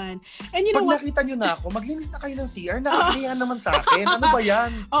nyo naman. And you know pag nakita nyo na ako, maglinis na kayo ng CR, nakakalihan naman sa akin. Ano ba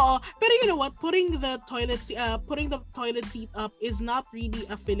yan? Oo. Pero you know what, putting the toilet seat up is not really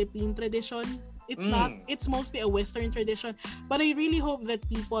a Philippine tradition. It's not. It's mostly a Western tradition. But I really hope that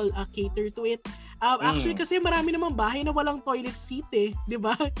people cater to it. Actually, kasi marami namang bahay na walang toilet seat eh. Di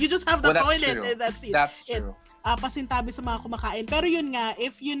ba? You just have the toilet and that's it. That's true. Pasintabi sa mga kumakain. Pero yun nga,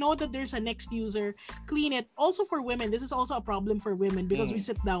 if you know that there's a next user, clean it. Also for women, this is also a problem for women because we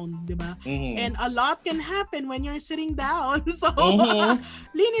sit down, di ba? And a lot can happen when you're sitting down. So,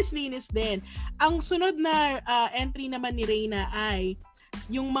 linis-linis din. Ang sunod na entry naman ni Reyna ay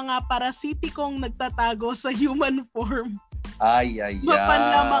yung mga parasitikong nagtatago sa human form.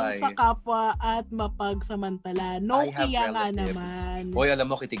 Mapanlamang sa kapwa at mapagsamantala. No, kaya nga naman. Hoy, alam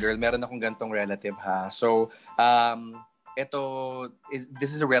mo, Kitty Girl, meron akong gantong relative ha. So,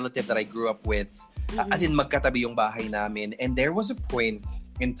 this is a relative that I grew up with. As in, magkatabi yung bahay namin. And there was a point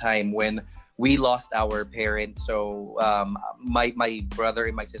in time when we lost our parents. So, my brother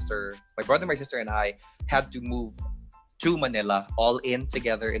and my sister and I had to move to Manila, all in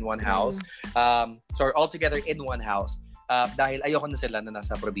together in one house. All together in one house. Dahil ayoko na sila na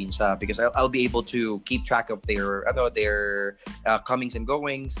nasa probinsya because I'll be able to keep track of their comings and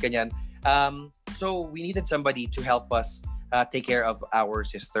goings, ganyan. So we needed somebody to help us take care of our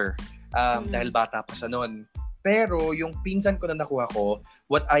sister. Dahil bata pa siya noon. Pero yung pinsan ko na nakuha ko,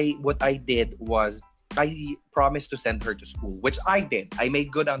 what I did was I promised to send her to school, which I did. I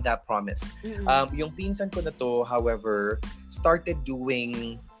made good on that promise. Yung pinsan ko na to, however, started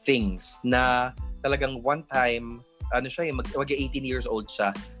doing things na talagang one time, mag-18 years old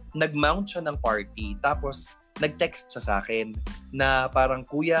siya, nag-mount siya ng party, tapos nag-text siya sa akin na parang,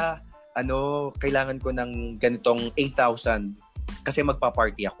 kuya, kailangan ko ng ganitong 8,000 kasi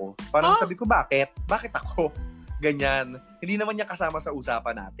magpa-party ako. Parang sabi ko, bakit? Bakit ako? Ganyan. Hindi naman niya kasama sa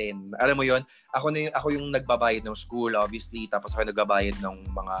usapan natin. Alam mo yon, ako yung nagbabayad ng school, obviously, tapos ako nagbabayad ng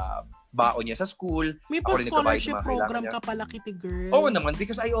mga baon niya sa school. May pa-scholarship program ka pala, Kitty Girl. Oo naman,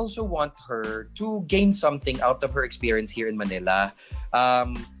 because I also want her to gain something out of her experience here in Manila.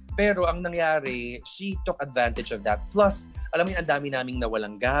 Pero ang nangyari, she took advantage of that. Plus, alam mo yun, ang dami naming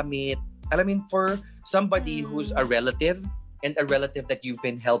nawalang gamit. Alam mo yun, for somebody who's a relative and a relative that you've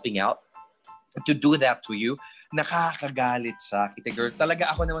been helping out, to do that to you, nakakagalit siya, Kitty Girl. Talaga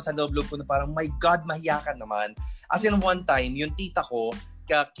ako naman sa loob-loob ko na parang, my God, mahiyakan naman. As in one time, yung tita ko,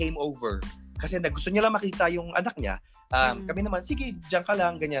 came over kasi gusto niya lang makita yung anak niya. Kami naman, sige, diyan ka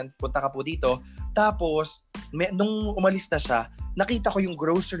lang, ganyan, punta ka po dito. Tapos, nung umalis na siya, nakita ko yung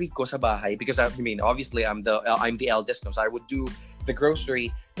grocery ko sa bahay because obviously I'm the eldest, no? So I would do the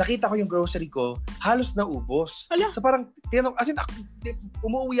grocery. Nakita ko yung grocery ko, halos naubos. So parang,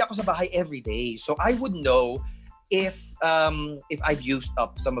 umuwi ako sa bahay every day. So I would know if I've used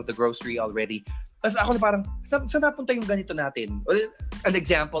up some of the grocery already. Tapos ako na parang, saan napunta yung ganito natin? An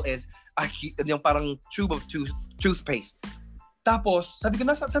example is, yung parang tube of toothpaste. Tapos, sabi ko,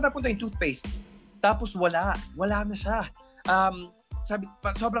 saan napunta yung toothpaste? Tapos wala na siya.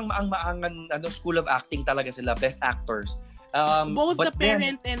 Sobrang maangan school of acting talaga sila, best actors. Both the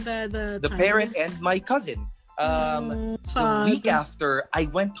parent and the parent and my cousin. The week after I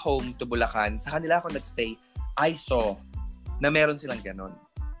went home to Bulacan, sa kanila ako nagstay, I saw na meron silang ganon.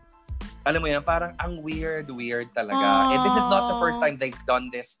 Alam mo yan, parang ang weird talaga. And this is not the first time they've done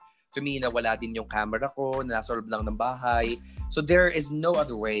this to me, na wala din yung camera ko, na nasa loob lang ng bahay. So there is no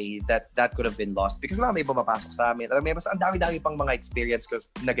other way that could have been lost because may pumapasok sa amin. Alam mo, mas ang dami-dami pang mga experience ko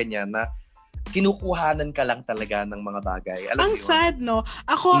na ganyan na kinukuhanan ka lang talaga ng mga bagay. Alam ang sad, no?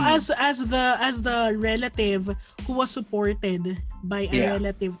 Ako as the relative who was supported by a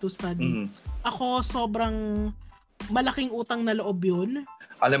relative to study, ako sobrang malaking utang na loob yun.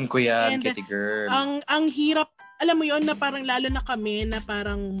 Alam ko yan, Kitty Girl. Ang hirap, alam mo yun, na parang lalo na kami na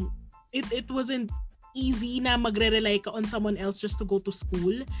parang it wasn't easy na magre-rely ka on someone else just to go to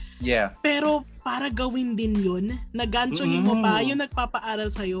school. Yeah. Pero para gawin din yun, naganchohin mo pa yung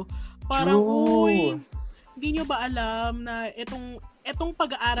nagpapaaral sa'yo. Parang, uy, hindi nyo ba alam na itong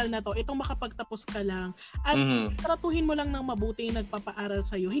pag-aaral na to, itong makapagtapos ka lang, at tratuhin mo lang ng mabuti yung nagpapaaral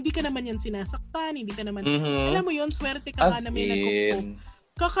sa'yo. Hindi ka naman yan sinasaktan, hindi ka naman, alam mo yun, swerte ka na may nag-cope.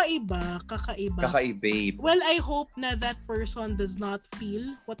 Kakaiba. Well, I hope na that person does not feel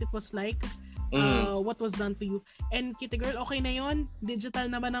what it was like, what was done to you. And Kitty Girl, okay na yun. Digital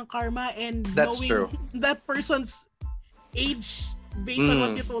naman ang karma, and that's knowing true. That person's age, based on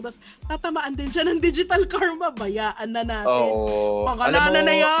what you told us, tatamaan din siya ng digital karma. Bayaan na natin. Pangalanan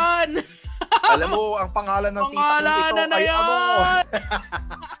na yan! Alam mo, ang pangalan ng tita kong ito ay ano?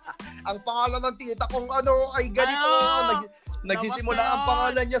 Ang pangalan ng tita kong ay ganito. Nagsisimula ang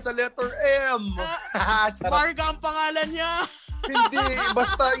pangalan niya sa letter M. Marga ang pangalan niya. Hindi,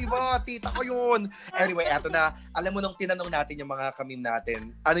 basta iba, tita ko yun. Anyway, eto na. Alam mo, nung tinanong natin yung mga kamim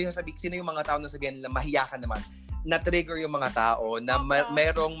natin, sino yung mga tao na sabihan nila, mahiya ka naman. na-trigger yung mga tao na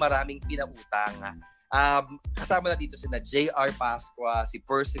merong maraming pinautang. Kasama na dito sina JR Pascua, si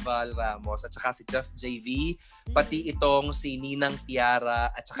Percival Ramos, at saka si Just JV, pati itong si Ninang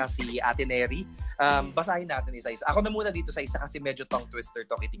Tiara, at saka si Ate Neri. Basahin natin isa-isa. Ako na muna dito sa isa kasi medyo tongue twister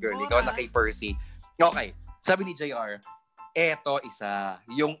to, Kitty Girl. Ikaw na kay Percy. Okay, sabi ni JR, eto isa,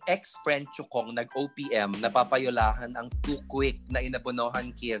 yung ex-friend Chukong nag-OPM, napapayolahan ang too quick na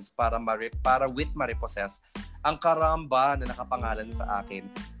inabonohan kids para with maripossess ang karamba na nakapangalan sa akin.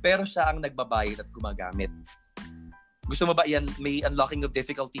 Pero siya ang nagbabayad at gumagamit. Gusto mo ba yan? May unlocking of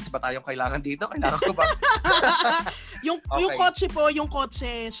difficulties ba tayong kailangan dito? Kailangan ko ba? yung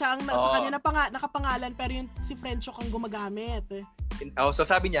kotse, siya ang sa kanya nakapangalan pero yung si friend Chok ang gumagamit. So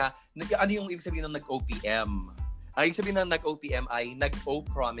sabi niya, ano yung ibig sabihin ng nag-OPM? Ang ibig sabihin ng nag-OPM ay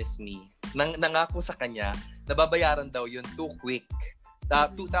nag-O-promise me. Nangako sa kanya, nababayaran daw yun too quick.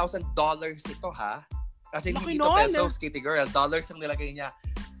 $2,000 ito ha. Kasi hindi ito pesos, Kitty Girl. Dollars ang nilagay niya.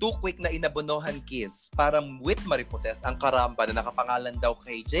 Too quick na inabonohan kiss para with maripossess ang karamba na nakapangalan daw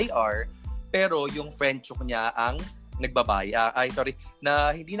kay JR, pero yung friend Chuk niya ang nagbabay.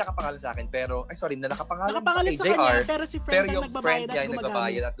 Na hindi nakapangalan sa akin pero na nakapangalan sa kay JR, pero si friend pero yung friend niya ay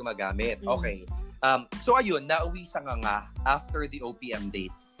nagbabayad at gumagamit. Okay. So ayun, nauwi sa nga after the OPM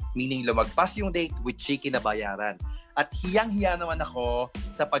date. Meaning lumagpas yung date with cheeky na bayaran. At hiyang-hiya naman ako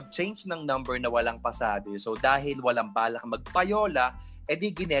sa pag-change ng number na walang pasabi. So dahil walang balak magpayola,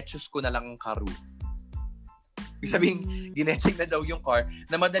 edi ginetchus ko na lang ang karu. Ibig sabihin, ginetching na daw yung car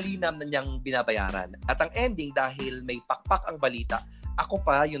na madali na niyang binabayaran. At ang ending, dahil may pakpak ang balita, ako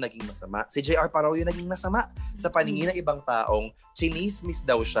pa yung naging masama. Si JR pa raw yung naging masama. Sa paningin ng ibang taong, chinismis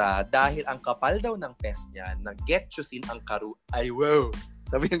daw siya dahil ang kapal daw ng pes niya na getchusin ang karu. Ay wow!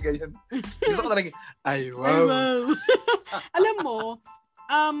 Sabi yung ganyan. Gusto ko talaga, ay wow! Alam mo,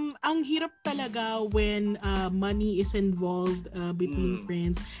 ang hirap talaga when money is involved between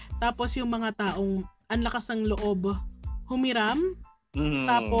friends. Tapos yung mga taong ang lakas ng loob humiram.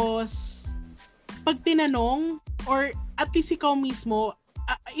 Tapos pag tinanong or at least ikaw mismo,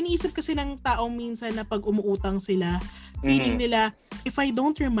 iniisip kasi ng taong minsan na pag umuutang sila, feeling nila, if I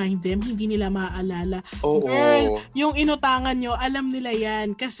don't remind them, hindi nila maaalala. Girl, yung inutangan nyo, alam nila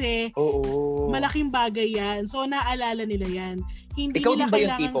yan. Kasi malaking bagay yan. So, naalala nila yan. Hindi ikaw nila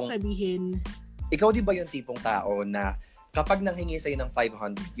kailangan sabihin. Ikaw din ba yung tipong tao na kapag nanghingi sa'yo ng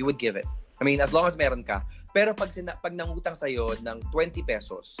 500, you would give it? I mean, as long as meron ka. Pero pag nangutang sa'yo ng 20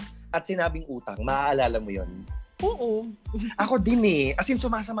 pesos at sinabing utang, maaalala mo yun? Oo. Ako din eh. As in,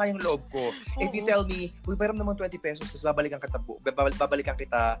 sumasama yung loob ko. If you tell me, uy, pairam naman 20 pesos, tapos babalikan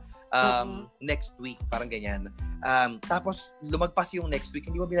kita next week, parang ganyan. Tapos, lumagpas yung next week,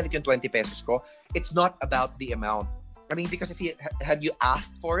 hindi mo binalik yung 20 pesos ko. It's not about the amount. I mean, because had you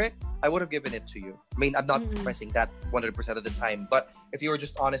asked for it, I would have given it to you. I mean, I'm not pressing that 100% of the time. But if you were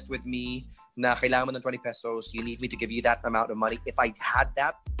just honest with me, na kailangan mo ng 20 pesos, you need me to give you that amount of money. If I had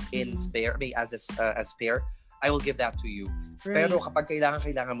that in spare, as spare, I will give that to you. Right. Pero kapag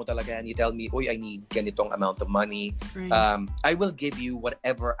kailangan mo talaga and you tell me, uy, I need ganitong amount of money, I will give you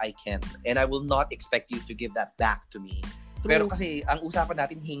whatever I can. And I will not expect you to give that back to me. True. Pero kasi, ang usapan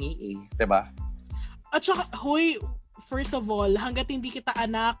natin hingi eh. Diba? At saka, huy, first of all, hanggat hindi kita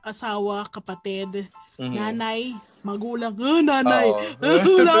anak, asawa, kapatid, nanay, magulang, nanay,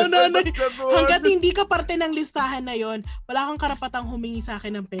 nanay. Hanggat hindi ka parte ng listahan na yon, wala kang karapatang humingi sa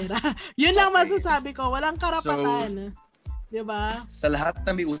akin ng pera. Yun lang masasabi ko, walang karapatan. So, diba? Sa lahat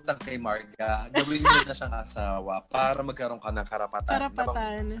na may utang kay Marga, gawin mo na siyang asawa para magkaroon ka ng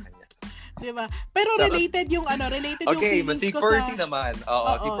karapatan. Sa kanya. Diba? Pero related yung feelings ko si Percy naman.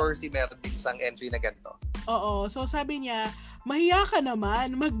 Si Percy meron din siyang entry na ganito. Oo. So sabi niya, mahiya ka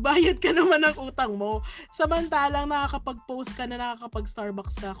naman, magbayad ka naman ng utang mo. Samantalang nakakapag-post ka na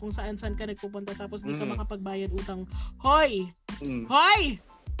nakakapag-Starbucks ka kung saan-saan ka nagpupunta tapos di ka makapagbayad utang. Hoy! Hoy!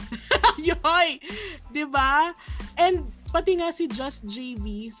 Hoy! Diba? And pati nga si Just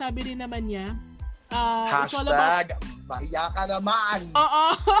JV, sabi rin naman niya, hashtag, mahiya ka naman! Oo!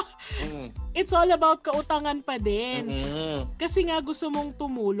 It's all about kautangan pa din. Kasi nga gusto mong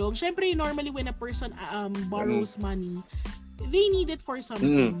tumulong. Syempre, normally when a person borrows money, they need it for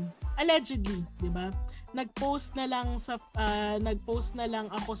something. Allegedly, di ba? Nag-post na lang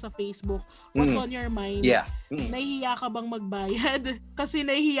ako sa Facebook. What's on your mind? Yeah. Nahihiya ka bang magbayad? Kasi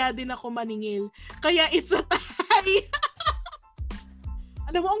nahihiya din ako maningil. Kaya it's a tie.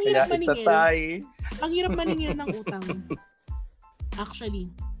 Alam mo, ang hirap maningil. Ang hirap maningil ng utang. Actually,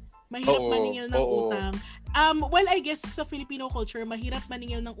 mahirap maningil ng utang. Well, I guess sa Filipino culture, mahirap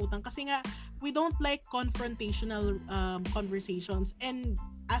maningil ng utang kasi nga we don't like confrontational conversations. And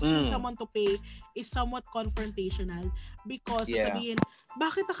asking someone to pay is somewhat confrontational because sasabihin,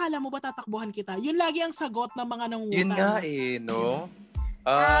 bakit akala mo ba tatakbuhan kita? Yun lagi ang sagot ng mga nangungutang. Yun nga no?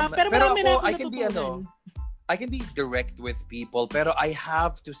 Pero marami na ako natutunan. I can be direct with people, pero I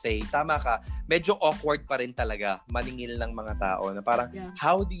have to say, tama ka, medyo awkward pa rin talaga maningil ng mga tao na parang,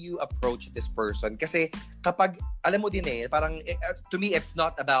 how do you approach this person? Kasi kapag, alam mo din parang, to me, it's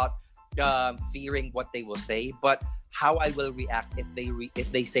not about fearing what they will say, but how I will react if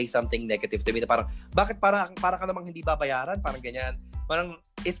they say something negative to me. Na parang, bakit para ka namang hindi babayaran? Parang ganyan. Parang,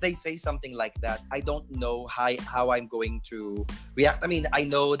 if they say something like that, I don't know how I'm going to react. I mean, I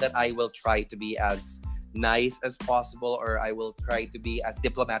know that I will try to be as nice as possible or I will try to be as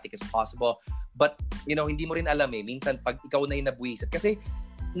diplomatic as possible. But, hindi mo rin alam minsan pag ikaw na yung nabuwisit. Kasi,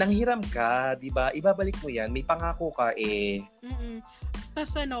 nanghiram ka, di ba? Ibabalik mo yan. May pangako ka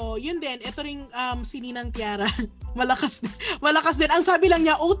Tas yun din, ito ring si Ninang Tiara, malakas din. Ang sabi lang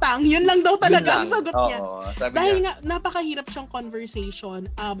niya, utang, yun lang daw talaga ang sagot niya. Dahil nga, napakahirap siyang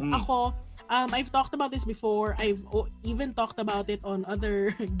conversation. Ako, I've talked about this before. I've even talked about it on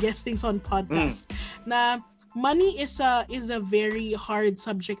other guestings on podcasts. Na money is a very hard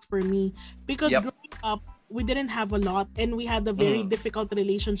subject for me because growing up, we didn't have a lot and we had a very difficult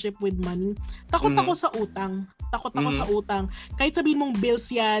relationship with money. Takot ako sa utang. Kahit sabihin mong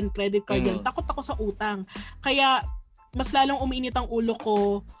bills yan, credit card yan, takot ako sa utang. Kaya mas lalong umiinit ang ulo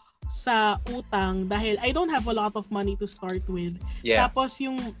ko sa utang dahil I don't have a lot of money to start with. Tapos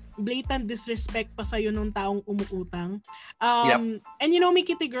yung blatant disrespect pa sa'yo nung taong umuutang. And me,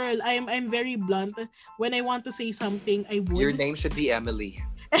 Kitty Girl, I'm very blunt. When I want to say something, I would. Your name should be Emily.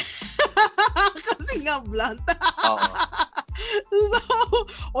 Kasi nga blunt. So,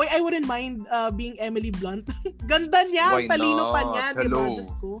 I wouldn't mind being Emily Blunt. Ganda niya, talino pa niya. Hello.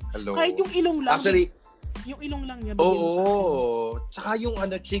 Diyos ko. Hello. Kahit yung ilong lang. Actually, yung ilong lang niya. Tsaka yung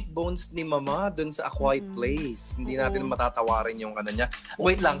cheekbones ni Mama dun sa A Quiet Place. Hindi natin matatawarin yung niya.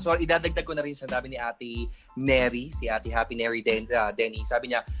 Wait lang, sorry, idadagdag ko na rin sa sabi ni Ate Neri, si Ate Happy Neri Denny.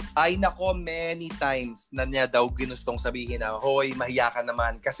 Sabi niya, ay nako, many times na niya daw ginustong sabihin na, hoy, mahiya ka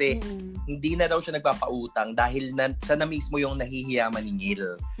naman. Kasi hindi na daw siya nagpapautang dahil siya na mismo yung nahihiya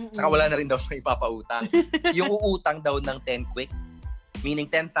maningil. Saka wala na rin daw siya ipapautang. Yung uutang daw ng 10 quick, meaning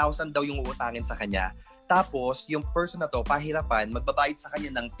 10,000 daw yung uutangin sa kanya. Tapos, yung person na to, pahirapan, magbabayad sa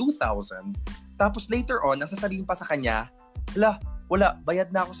kanya ng 2,000. Tapos later on, ang sasabihin pa sa kanya, wala, bayad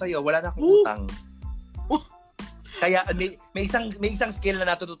na ako sa'yo, wala na akong utang. Kaya may isang skill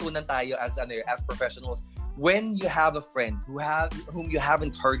na natututunan tayo as professionals. When you have a friend whom you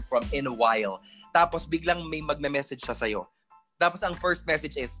haven't heard from in a while, tapos biglang may magme-message siya sa'yo. Tapos ang first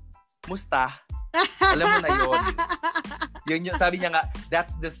message is, musta? Alam mo na yun. Yun, sabi niya nga,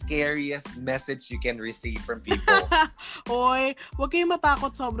 that's the scariest message you can receive from people. Hoy, huwag kayong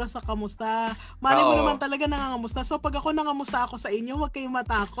matakot sobra sa kamusta. Mali mo naman talaga nangangamusta. So pag ako nangamusta ako sa inyo, huwag kayong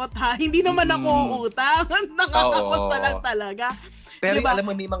matakot ha. Hindi naman ako utang. Nangangamusta lang talaga. Pero alam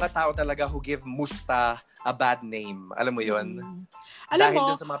mo, may mga tao talaga who give musta a bad name. Alam mo yun? Dahil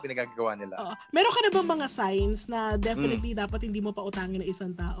dun sa mga pinagagawa nila. Meron ka na ba mga signs na definitely dapat hindi mo pa utangin ng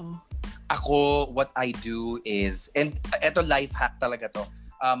isang tao? Ako, what I do is, and eto life hack talaga to,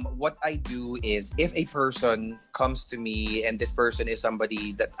 what I do is, if a person comes to me and this person is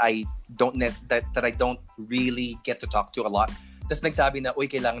somebody that I don't really get to talk to a lot, tas nagsabi na,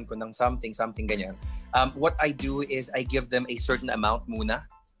 uy, kailangan ko ng something ganyan, what I do is I give them a certain amount muna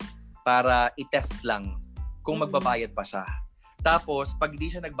para i-test lang kung magbabayad pa siya. Tapos, pag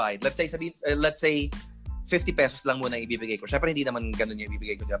hindi siya nagbayad, let's say 50 pesos lang muna ibibigay ko. Syempre, hindi naman ganun yung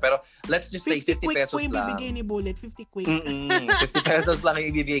ibibigay ko dyan. Pero, let's just say 50 pesos lang. 50 quick po ibibigay ni Bullet. 50 quick. 50 pesos lang yung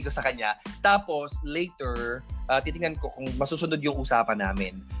ibibigay ko sa kanya. Tapos, later, titingnan ko kung masusunod yung usapan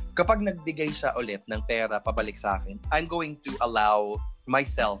namin. Kapag nagbigay siya ulit ng pera pabalik sa akin, I'm going to allow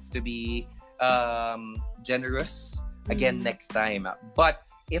myself to be generous again next time. But,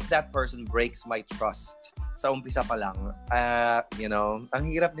 if that person breaks my trust sa umpisa pa lang, ang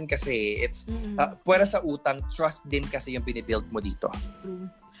hirap din kasi. It's, puwera sa utang, trust din kasi yung binibuild mo dito.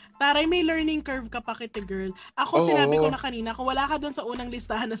 Taray, may learning curve ka pa, Kitty Girl. Ako, sinabi ko na kanina, kung wala ka doon sa unang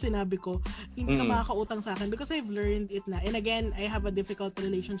listahan na sinabi ko, hindi ka makakautang sa akin because I've learned it na. And again, I have a difficult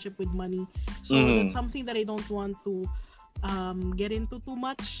relationship with money. So, that's something that I don't want to get into too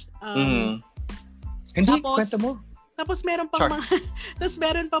much. Hindi, kwento mo. Tapos meron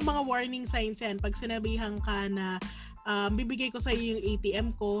pang mga warning signs yan. Pag sinabihan ka na bibigay ko sa iyo yung ATM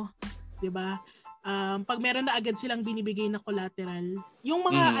ko, 'di ba? Pag meron na agad silang binibigay na collateral, yung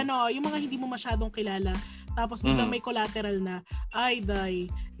mga yung mga hindi mo masyadong kilala, tapos biglang may collateral na,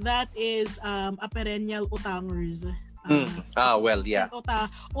 that is a perennial utangers. Well, yeah.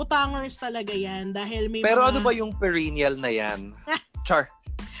 Utangers talaga yan dahil may Pero mga... ano ba yung perennial na yan? Char.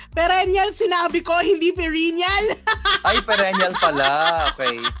 Perennial, sinabi ko, hindi perennial. Ay, perennial pala.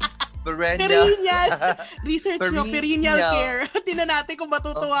 Okay. Perennial. Research nyo, perennial care. Tingnan natin kung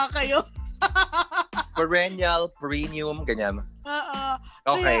matutuwa kayo. Perennial, premium, ganyan.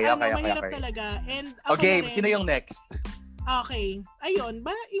 Okay. Okay. Talaga. And ako okay, rin, sino yung next? Okay. Ayun,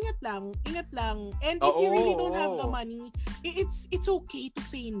 ingat lang. And if you really don't have the money, it's okay to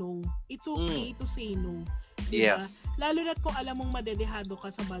say no. It's okay to say no. Diba? Yes. Lalo na't kung alam mong madedehado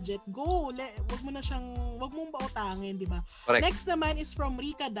ka sa budget, go. Wag mong bautangin, di ba? Next naman is from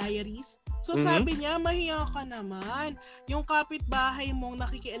Rika Diaries. So sabi niya, mahiya ka naman. Yung kapitbahay mong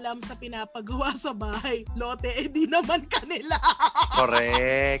nakikialam sa pinapagawa sa bahay, lote, di naman kanila.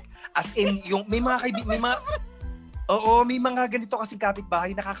 Correct. As in, yung may mga may mga ganito kasing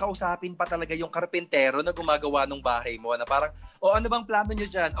kapitbahay, nakakausapin pa talaga yung karpentero na gumagawa ng bahay mo na parang, ano bang plano nyo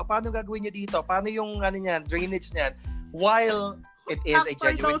dyan? Paano gagawin nyo dito? Paano yung drainage niyan? While it is a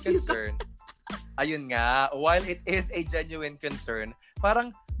genuine concern, ayun nga, while it is a genuine concern,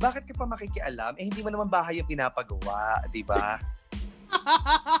 parang, bakit ka pa makikialam? Hindi mo naman bahay yung pinapagawa, di ba?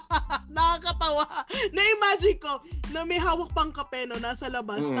 Nakakatawa. Na-imagine ko na may hawak pang kape nasa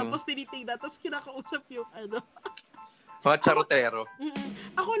labas, tapos tinitignan, tapos kinakausap yung mga charotero.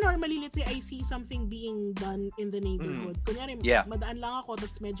 Ako normally, let's say I see something being done in the neighborhood. Kunyari, madaan lang ako,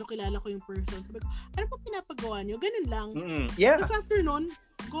 tapos medyo kilala ko yung person. Sabi ko, ano po pinapagawa niyo? Ganun lang. Yeah. Tapos after nun,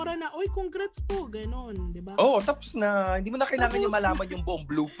 gora na, oy, congrats po, ganun, di ba? Tapos na. Hindi mo na kailangan yung malaman yung buong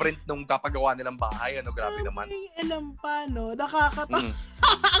blueprint nung kapagawa nilang bahay. Grabe naman. Alam pa, no? Nakakatawa.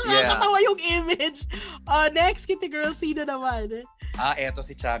 Nakakatawa yung image. Next, Kitty Girl, sino naman? Eto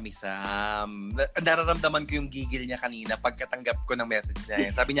si Chami Sam. Nararamdaman ko yung gigil niya kanina pagkatanggap ko ng message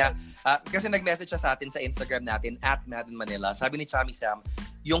niya. Sabi niya, kasi nag-message siya sa atin sa Instagram natin, @MaddenManila. Sabi ni Chami Sam,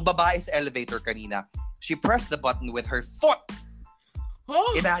 yung babae sa elevator kanina, she pressed the button with her foot.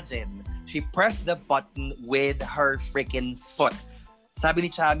 Oh. Imagine, she pressed the button with her freaking foot. Sabi ni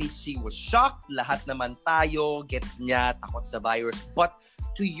Chami, she was shocked. Lahat naman tayo, gets niya, takot sa virus. But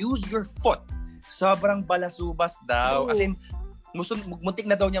to use your foot, sobrang balasubas daw. As in, muntik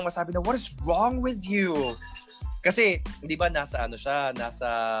na daw niyang masabi na, what is wrong with you? Kasi, di ba, nasa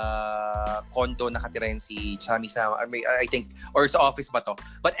condo nakatira yun si Chami Sam, I think, or sa office ba to?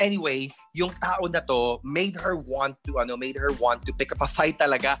 But anyway, yung tao na to made her want to pick up a fight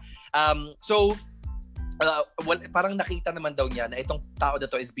talaga. Parang nakita naman daw niya na itong tao na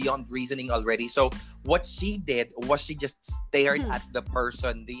to is beyond reasoning already. So, what she did was she just stared at the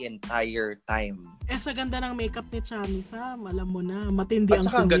person the entire time. Sa ganda ng makeup ni Chami Sam, alam mo na, matindi ang tingin.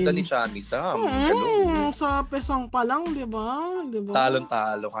 At saka ang ganda ni Chami Sam. Sa pesong pa lang, di ba?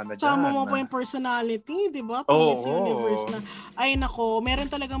 Talon-talo ka na dyan. Sama mo pa yung personality, di ba? Miss Universe na. Ay nako,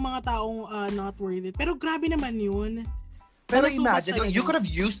 meron talagang mga taong not worth it. Pero grabe naman yun. Pero imagine, you could have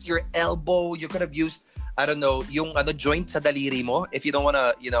used your elbow, you could have used, I don't know, yung joint sa daliri mo if you don't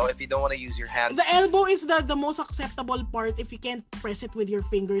wanna use your hands. The elbow is the most acceptable part if you can't press it with your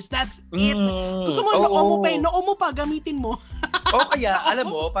fingers. That's it. Gusto mo noo mo pa gamitin mo. Kaya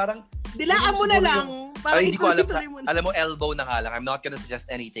alam mo, parang dilaan mo na lang. Hindi ko alam. Alam mo, elbow na nga lang. I'm not gonna suggest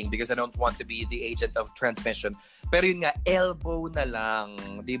anything because I don't want to be the agent of transmission. Pero yun nga, elbow na lang.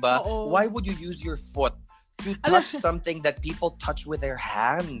 Diba? Why would you use your foot to touch something that people touch with their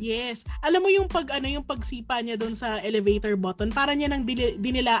hands? Yes. Alam mo yung pagsipa niya doon sa elevator button, para niya nang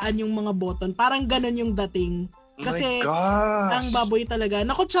dinilaan yung mga button. Parang ganun yung dating. Kasi ang baboy talaga.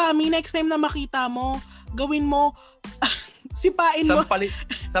 Naku, Chami, next time na makita mo, gawin mo, sipain mo.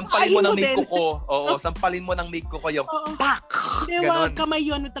 Sampalin mo ng mig ko. Sampalin mo ng mig ko yung pak! Diba, kamay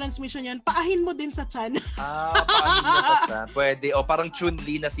yun, transmission yan. Paahin mo din sa chan. Paahin mo sa chan. Pwede. Parang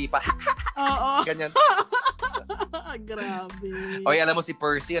Chun-Li na sipa. Ganyan. Grabe. Alam mo si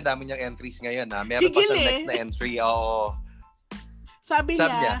Percy, ang dami niyang entries ngayon. Meron pa siyang next na entry.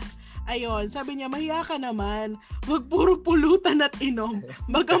 Sabi niya, mahiya ka naman. Wag puro pulutan at inom.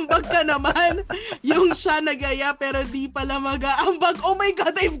 Magambag ka naman. Yung siya nagaya pero di pala mag-aambag. Oh my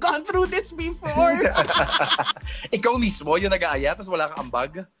God, I've gone through this before. Ikaw mismo yung nag-aaya tapos wala kang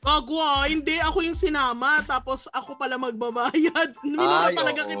ambag? Agwa, hindi. Ako yung sinama tapos ako pala magbabayad. Minura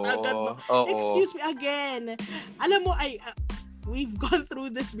talaga kita agad. Excuse me again. Alam mo, we've gone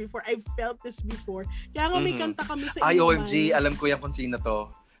through this before. I've felt this before. Kaya nga may kanta kami sa inuman. OMG, alam ko yan kung sino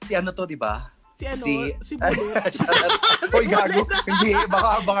to. Si to, di ba? Si Bullet. Hoy, gago. Hindi,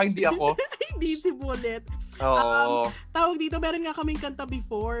 baka hindi ako. Hindi, si Bullet. Tawag dito, meron nga kaming kanta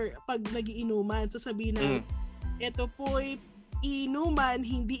before, pag nagiinuman, sasabihin na, eto po'y inuman,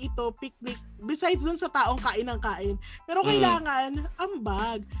 hindi ito picnic. Besides dun sa taong kain ng kain. Pero kailangan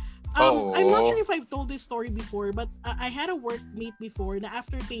ambag. I'm not sure if I've told this story before, but I had a workmate before na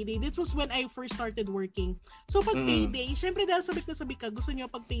after payday, this was when I first started working. So pag payday, syempre dahil sabik na sabik ka, gusto nyo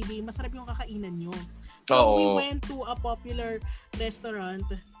pag payday, masarap yung kakainan nyo. So we went to a popular restaurant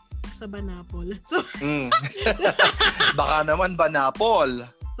sa Banapol. So baka naman Banapol.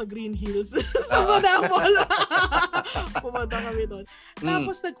 Sa Green Hills. Sa Banapol. Pumunta kami doon.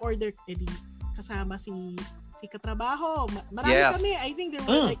 Tapos nag-order kasama si katrabaho. Marami kami. I think there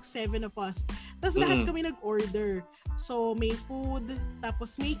were like 7 of us. Tapos lahat kami nag-order. So may food,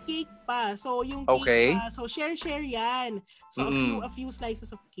 tapos may cake pa. So yung cake pa, so share yan. So a few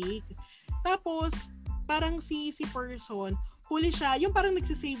slices of cake. Tapos parang si person, huli siya, yung parang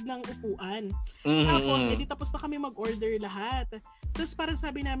nagsisave ng upuan. Tapos tapos na kami mag-order lahat. Tapos parang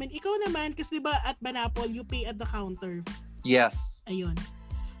sabi namin, ikaw naman, kasi diba at Banapol, you pay at the counter. Yes. Ayun.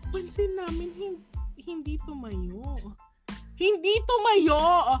 Pansin namin, hindi tumayo. Hindi tumayo!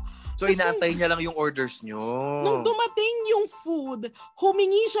 So, inaantay niya lang yung orders nyo. Nung dumating yung food,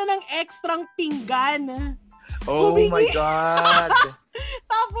 humingi siya ng extrang pinggan. Oh my God!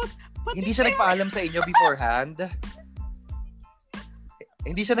 Tapos, hindi siya nagpaalam sa inyo beforehand?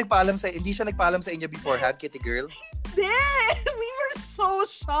 Hindi siya nagpaalam sa inyo beforehand, Kitty Girl? Hindi! We were so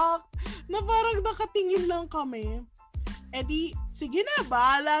shocked na parang nakatingin lang kami. Di, sige na,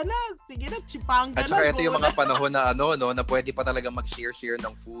 bahala na. Sige na, chipanga na. At saka ito yung mga panahon na na pwede pa talaga mag-share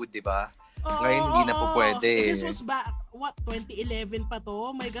ng food, di ba? Ngayon hindi na po pwede. This was back, 2011 pa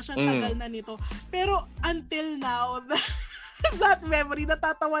to? My gosh, ang tagal na nito. Pero until now, that memory,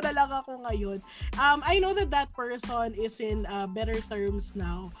 natatawa na lang ako ngayon. I know that person is in better terms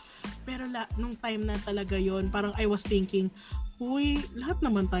now. Pero nung time na talaga yon, parang I was thinking, uy, lahat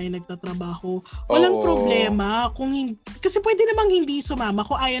naman tayo nagtatrabaho. Walang problema. Kasi pwede namang hindi sumama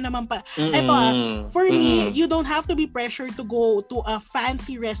kung ayaw naman pa. For me, you don't have to be pressured to go to a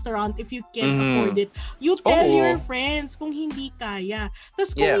fancy restaurant if you can't afford it. You tell your friends kung hindi kaya.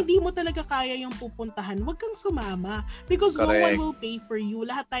 Tapos kung hindi mo talaga kaya yung pupuntahan, wag kang sumama. Because no one will pay for you.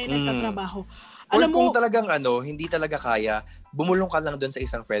 Lahat tayo nagtatrabaho. Or kung talagang hindi talaga kaya, bumulong ka lang doon sa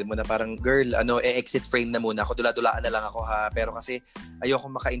isang friend mo na parang, girl, exit frame na muna ako, dula-dulaan na lang ako ha. Pero kasi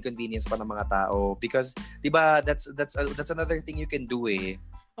ayoko maka-inconvenience pa ng mga tao. Because, di ba, that's another thing you can do eh.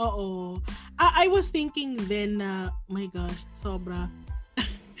 Oo. I was thinking then na, my gosh, sobra.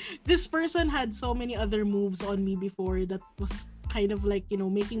 This person had so many other moves on me before that was kind of like,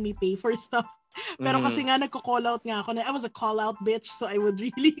 making me pay for stuff. Pero kasi nga nagko-call out nga ako na I was a call out bitch, so I would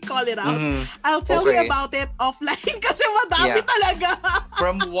really call it out. I'll tell you about it offline kasi madami talaga.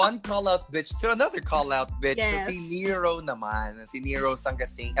 From one call out bitch to another call out bitch. Yes. So si Nero naman, si Nero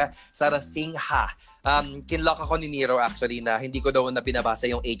Sarasingha. Kinlock ako ni Nero actually na hindi ko daw na binabasa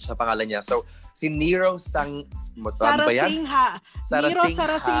yung H sa pangalan niya. So si Nero Sarasingha.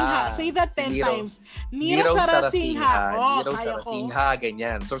 Say that 10 times. Nero Sarasingha. Nero Sarasingha,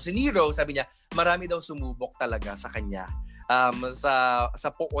 ganyan. So si Nero, sabi niya, marami daw sumubok talaga sa kanya. Sa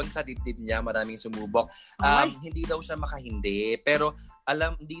puon sa dibdib niya, maraming sumubok. Hindi daw siya makahindi. Pero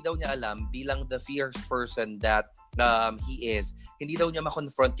hindi daw niya alam bilang the fierce person that he is, hindi daw niya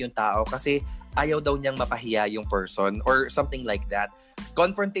ma-confront yung tao kasi ayaw daw niyang mapahiya yung person or something like that.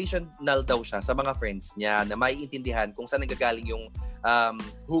 Confrontational daw siya sa mga friends niya na maiintindihan kung saan nanggagaling yung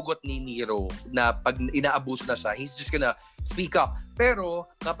hugot ni Nero na pag inaabuso na siya, he's just gonna speak up. Pero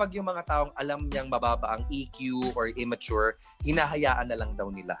kapag yung mga taong alam niyang mababa ang EQ or immature, hinahayaan na lang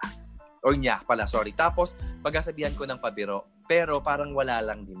daw nila. O niya pala, sorry. Tapos, pagkasabihan ko ng pabiro, pero parang wala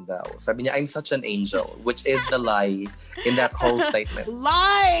lang din daw. Sabi niya, I'm such an angel, which is the lie in that whole statement.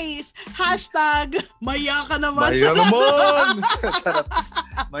 Lies! Hashtag, maya ka naman. Maya naman! Charot.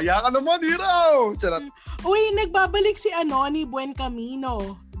 Maya ka naman, Hero! Charot. Uy, nagbabalik si Anony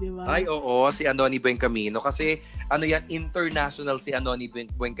Buencamino. Diba? Ay, oo, si Anony Buencamino. Kasi, international si Anony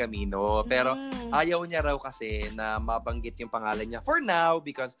Buencamino. Pero, ayaw niya raw kasi na mabanggit yung pangalan niya for now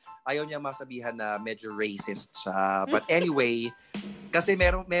because ayaw niya masabihan na medyo racist siya. But anyway, kasi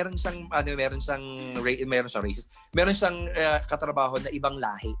meron siyang racist. Meron siyang katrabaho na ibang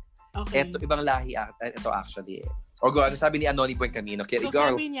lahi. Okay. Ibang lahi ito actually. O ano sabi ni Anony Buencamino? So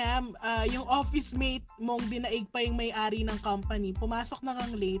sabi niya, yung office mate mong dinaig pa yung may-ari ng company, pumasok na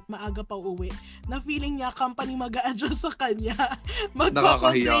kang late, maaga pa uwi, na feeling niya company mag-a-adjust sa kanya.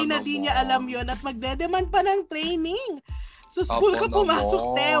 Magpo-complain na di niya alam yon at magde-demand pa ng training. Sa school ka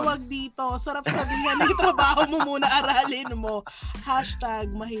pumasok, wag dito. Sarap sabihan na yung trabaho mo muna, aralin mo. Hashtag,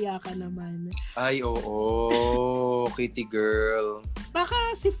 mahiya ka naman. Ay, oo. Kitty girl. Baka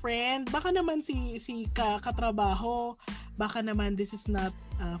si friend, baka naman si katrabaho, baka naman this is not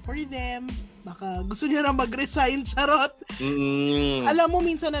for them. Baka gusto niya na mag-resign, charot. Alam mo,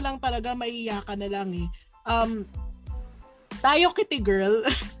 minsan na lang talaga maiiyakan na lang eh. Tayo Kitty Girl,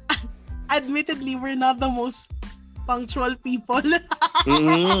 admittedly, we're not the most punctual people.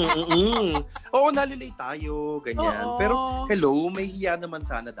 Oo, nalilate tayo, ganyan. Oo. Pero, hello, may hiya naman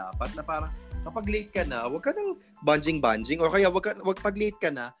sana dapat na parang kapag late ka na, wag ka nang banjing-banjing or kaya wag pag late ka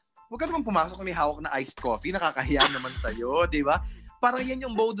na, wag ka naman pumasok na may hawak na iced coffee, nakakahiya naman sa'yo, di ba? Parang yan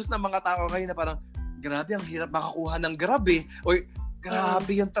yung modus ng mga tao ngayon na parang, grabe, ang hirap makakuha ng Grab eh. O,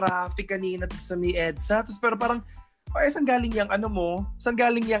 grabe yung traffic kanina sa may EDSA. Tapos pero parang, saan galing yung ano mo? Saan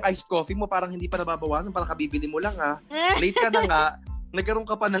galing yung iced coffee mo? Parang hindi pa nababawasan, parang kabibili mo lang ha. Late ka na nga, nagkaroon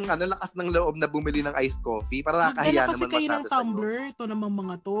ka pa ng lakas ng loob na bumili ng iced coffee. Para nakahiya naman masabi sa'yo. Magdala kasi kayo ng tumbler. Ito namang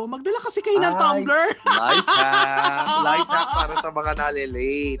mga to. Magdala kasi kayo ng tumbler. Life hack. Life hack para sa mga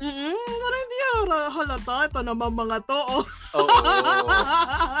nalilate. Pero hindi halata. Ito namang mga to. Oh. Oo.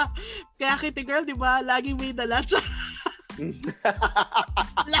 Kaya Kitty Girl, di ba? Laging may dala siya.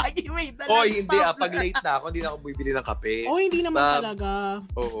 Lagi may dala. Hindi pag late na ako, hindi na ako bibili ng kape. Hindi naman talaga.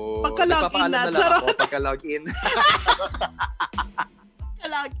 Oo. Pagka-login na. Pagka-login.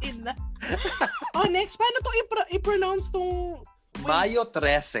 Pagka-login na. Next, paano to i-pronounce tong... Mayo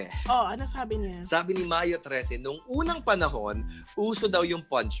 13. Ano sabi niya? Sabi ni Mayo 13, nung unang panahon, uso daw yung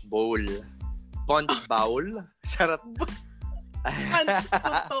punch bowl. Punch bowl? Charot.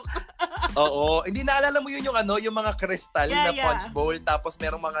 Oo, hindi naalala mo yun yung yung mga kristal na punch bowl tapos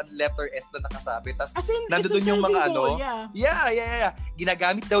merong mga letter S na nakasabit tapos nandoon yung mga Yeah.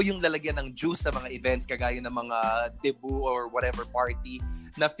 Ginagamit daw yung lalagyan ng juice sa mga events kagaya ng mga debut or whatever party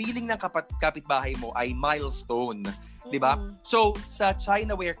na feeling ng kapitbahay mo ay milestone, 'di ba? So sa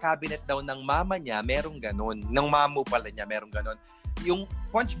Chinaware cabinet daw ng mama niya merong ganun, ng mamo pala niya merong ganun. Yung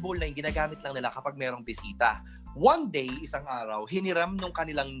punch bowl na yung ginagamit lang nila kapag merong bisita. One day, isang araw, hiniram nung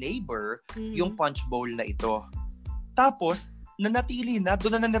kanilang neighbor yung punch bowl na ito. Tapos, nanatili na,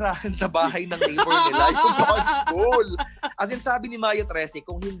 doon na nanirahan sa bahay ng neighbor nila yung punch bowl. As in, sabi ni Mayo 13,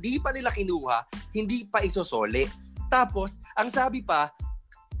 kung hindi pa nila kinuha, hindi pa isosole. Tapos, ang sabi pa,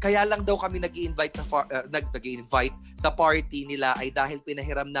 kaya lang daw kami nag-i-invite sa party nila ay dahil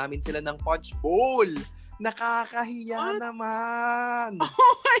pinahiram namin sila ng punch bowl. Nakakahiya naman.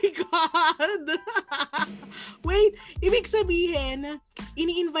 Oh my God! Wait, ibig sabihin,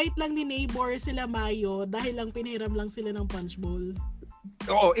 ini-invite lang ni neighbor sila Mayo dahil lang pinahiram lang sila ng punch bowl.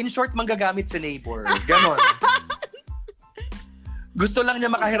 Oo, in short, manggagamit si neighbor. Ganon. Gusto lang niya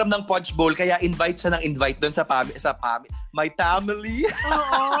makahiram ng punch bowl kaya invite siya ng invite doon sa my family.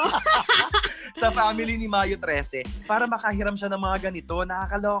 Oo. Sa family ni Mayo 13 para makahiram siya ng mga ganito.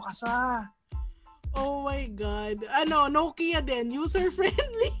 Nakakaloka siya. Oh my God. Nokia din.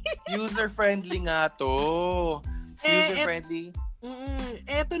 User-friendly. User-friendly nga to. User-friendly.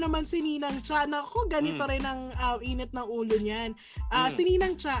 Eto naman si Ninang Cha. Naku, ganito rin ang init ng ulo niyan. Si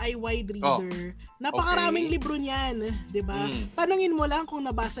Ninang Cha ay wide reader. Napakaraming libro niyan. Diba? Tanungin mo lang kung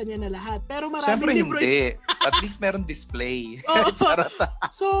nabasa niya na lahat. Pero maraming Siyempre libro. hindi. At least meron display.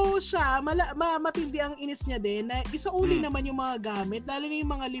 So siya, matindi ang inis niya din na isauli naman yung mga gamit. Lalo na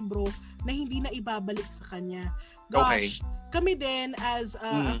yung mga libro na hindi na ibabalik sa kanya. Gosh, kami din as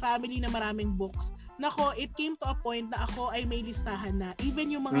a family na maraming books, nako, it came to a point na ako ay may listahan na.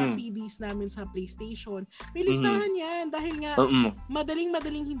 Even yung mga CDs namin sa PlayStation, may listahan yan dahil nga madaling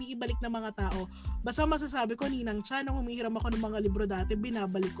hindi ibalik ng mga tao. Basta masasabi ko, Ninang Cha, nung humihiram ako ng mga libro dati,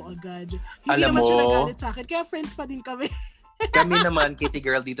 binabalik ko agad. Hindi naman siya nagalit sa akin. Kaya friends pa din kami. Kami naman, Kitty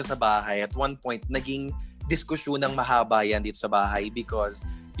Girl, dito sa bahay, at one point, naging diskusyon ng mahaba yan dito sa bahay because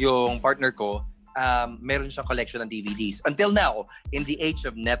yung partner ko, meron siyang collection ng DVDs. Until now, in the age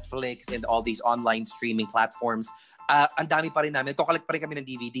of Netflix and all these online streaming platforms, ang dami pa rin namin. Kukolect pa rin kami ng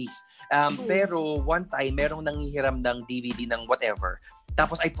DVDs. Pero one time, merong nanghihiram ng DVD ng whatever.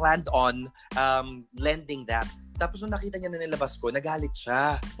 Tapos I planned on lending that. Tapos nung nakita niya na nilabas ko, nagalit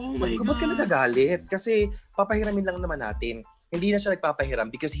siya. Sabi ko, ba't ka nagagalit? Kasi papahiramin lang naman natin. Hindi na siya nagpapahiram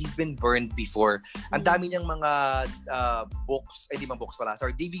because he's been burned before. Ang dami niyang mga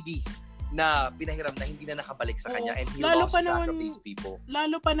DVDs na pinahiram na hindi na nakabalik sa kanya and he lost track of these people.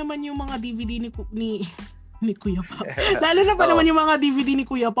 Lalo pa naman yung mga DVD ni Kuya Pao. Lalo na pa naman yung mga DVD ni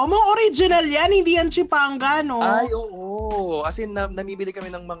Kuya Pao. Mga original yan, hindi yan Chipanga, no? Ay, oo. As in, namimili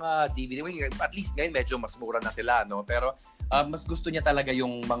kami ng mga DVD. At least ngayon, medyo mas mura na sila, no? Pero mas gusto niya talaga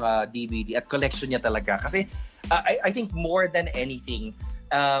yung mga DVD at collection niya talaga. Kasi I think more than anything,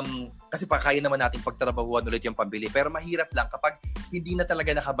 kasi kaya naman natin pagtrabahuan ulit yung pambili. Pero mahirap lang kapag hindi na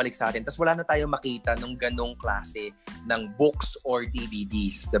talaga nakabalik sa atin. Tapos wala na tayong makita ng ganong klase ng books or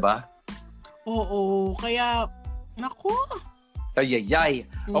DVDs, diba? Oo. Kaya Naku. Ayayay.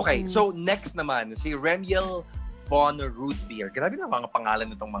 Okay, so next naman, si Remiel von Rootbeer. Grabe na mga pangalan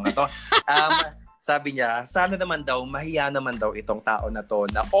nitong mga to. Sabi niya, sana naman daw, mahiya naman daw itong tao na to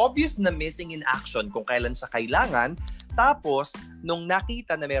na obvious na missing in action kung kailan siya kailangan. Tapos, nung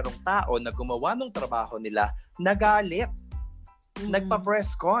nakita na merong tao na gumawa ng trabaho nila, nagalit.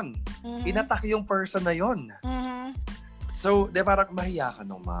 Nagpa-press con. Inatak yung person na yon. So, parang mahiya ka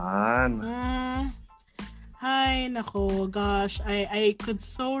naman. Ay, nako, gosh. I could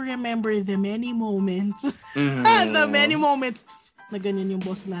so remember the many moments. The many moments na ganyan yung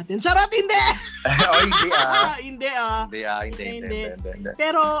boss natin. Charot, hindi! Hindi.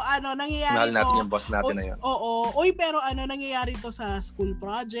 Pero nangyayari mahal natin to, yung boss natin na yun. Oo. Uy, pero nangyayari to sa school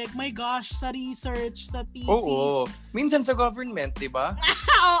project. My gosh, sa research, sa thesis. Oo. Minsan sa government, di ba?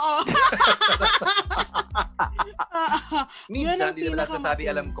 Oo. Minsan, hindi naman nasasabi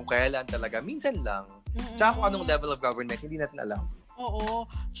alam kung kailan talaga. Minsan lang. Tsaka kung anong level of government, hindi natin alam. Oo.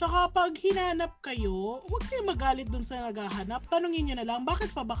 Tsaka pag hinanap kayo, huwag kayo magalit dun sa naghahanap. Tanungin nyo na lang,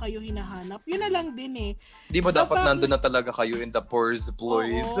 bakit pa ba kayo hinahanap? Yun na lang din eh. Di ba dapat nandun na talaga kayo in the first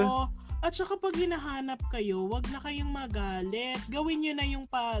place? Oo. At saka pag hinahanap kayo, wag na kayong magalit. Gawin nyo na yung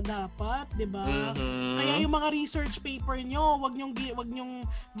dapat, di ba? Kaya yung mga research paper nyo, wag nyong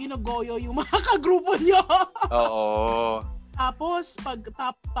ginogoyo yung mga kagrupo nyo. Oo. Tapos, pag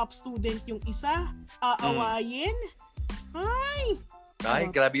top student yung isa, aawayin.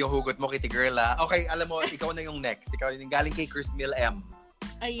 Ay, grabe yung hugot mo, Kitty Girl, ah. Okay, alam mo, ikaw na yung next. Ikaw yung galing kay Chrismil M.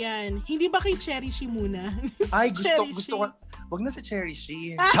 Ayan. Hindi ba kay Cherishi muna? Ay, gusto ko. Wag na si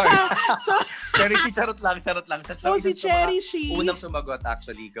Cherishi. Cherishi, charot lang. So, si Cherishi. Unang sumagot,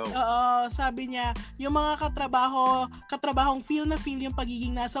 actually, go. Oo, sabi niya, yung mga katrabahong feel na feel yung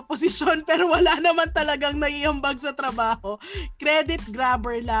pagiging nasa posisyon pero wala naman talagang naiambag sa trabaho. Credit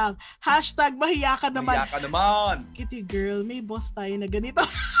grabber lang. # mahiya ka naman. Mahiya ka naman. Kitty girl, may boss tayo na ganito.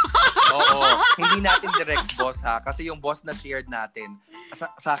 Oo, hindi natin direct boss ha. Kasi yung boss na shared natin,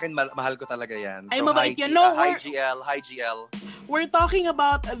 sa akin, mahal ko talaga yan. So, ay, mabait yan. Hi GL. We're talking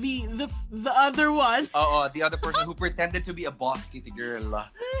about the other one. Oo, the other person who pretended to be a boss, Kitty Girl.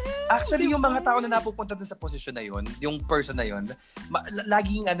 Actually, yung mga tao na napupunta dun sa posisyon na yun, yung person na yun,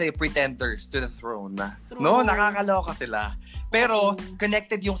 laging pretenders to the throne. True. No, nakakaloka sila. Pero,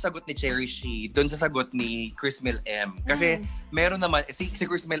 connected yung sagot ni Cherishi dun sa sagot ni Chrismil M. Kasi, meron naman, si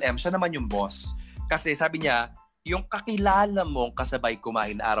Chrismil M, siya naman yung boss. Kasi sabi niya, yung kakilala mong kasabay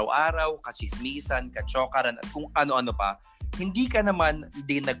kumain araw-araw, kachismisan, kachokaran, at kung ano-ano pa, hindi ka naman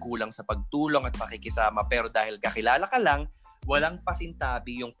din nagkulang sa pagtulong at pakikisama, pero dahil kakilala ka lang, walang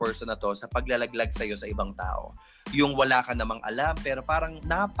pasintabi yung person na to sa paglalaglag sa'yo sa ibang tao. Yung wala ka namang alam, pero parang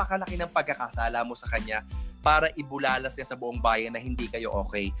napakalaki ng pagkakasala mo sa kanya para ibulalas niya sa buong bayan na hindi kayo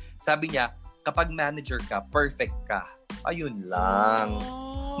okay. Sabi niya, kapag manager ka, perfect ka. Ayun lang.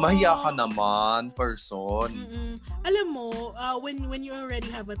 Mahiya ka naman, person. Alam mo, when you already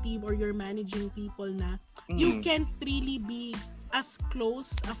have a team or you're managing people na, you can't really be as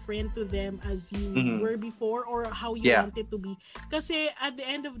close a friend to them as you were before or how you wanted to be. Kasi at the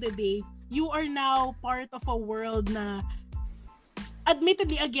end of the day, you are now part of a world na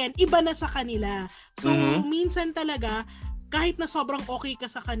admittedly, again, iba na sa kanila. So, minsan talaga, kahit na sobrang okay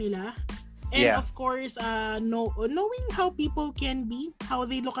ka sa kanila, and of course, knowing how people can be, how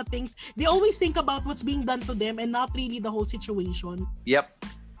they look at things, they always think about what's being done to them and not really the whole situation. Yep.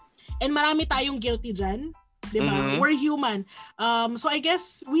 And marami tayong guilty dyan. Diba? We're human. So I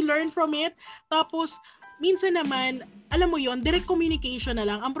guess we learn from it. Tapos, minsan naman, alam mo yon, direct communication na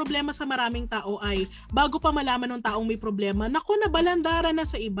lang. Ang problema sa maraming tao ay, bago pa malaman ng taong may problema, naku, nabalandara na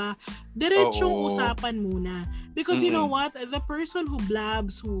sa iba. Diretsong usapan muna. Because you know what? The person who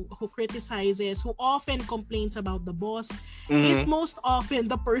blabs, who criticizes, who often complains about the boss, is most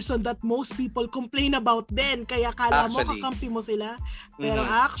often the person that most people complain about din. Kaya kala mo, kakampi mo sila. Pero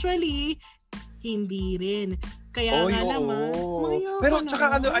actually, hindi rin. Kaya naman. Pero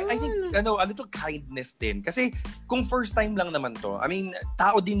tsaka I think a little kindness din. Kasi kung first time lang naman to, I mean,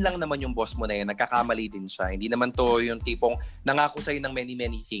 tao din lang naman yung boss mo na yun. Nagkakamali din siya. Hindi naman to yung tipong nangako sa'yo ng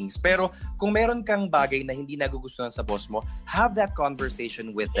many things. Pero kung meron kang bagay na hindi nagugustuhan sa boss mo, have that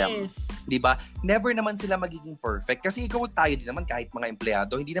conversation with them. Yes. Diba? Never naman sila magiging perfect. Kasi ikaw tayo din naman, kahit mga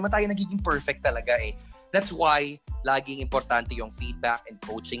empleyado, hindi naman tayo nagiging perfect talaga eh. That's why laging importante yung feedback and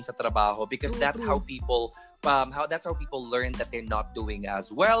coaching sa trabaho because that's how people learn that they're not doing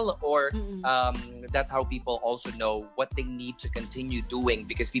as well, or that's how people also know what they need to continue doing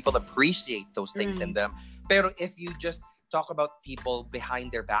because people appreciate those things in them. Pero if you just talk about people behind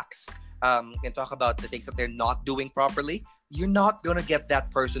their backs and talk about the things that they're not doing properly, you're not gonna get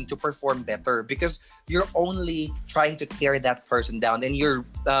that person to perform better because you're only trying to tear that person down, and you're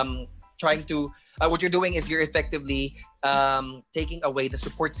trying to what you're doing is you're effectively taking away the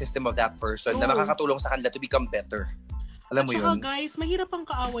support system of that person na makakatulong sa kanila to become better. Alam mo yun? Guys, mahirap ang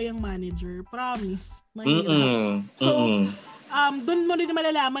kaaway ang manager. Promise. Mahirap. So, doon mo rin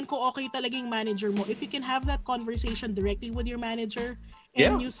malalaman kung okay talaga yung manager mo. If you can have that conversation directly with your manager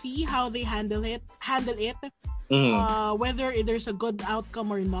and you see how they handle it, whether there's a good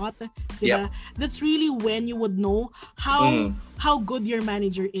outcome or not, diba? That's really when you would know how good your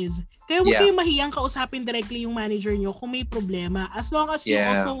manager is. Kaya huwag kayong mahiyang kausapin directly yung manager nyo kung may problema. As long as you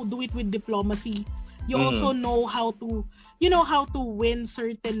also do it with diplomacy, you also know how to, how to win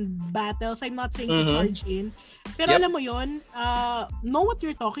certain battles. I'm not saying to charge in. Pero alam mo yun, know what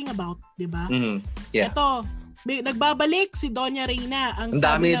you're talking about, diba? Ito, nagbabalik si Doña Reyna. Ang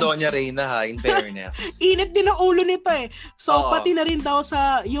dami ni Doña Reyna ha, in fairness. Init din ang ulo nito eh. So, pati na rin daw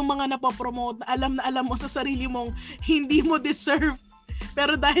sa yung mga napopromote, alam na alam mo sa sarili mong hindi mo deserve.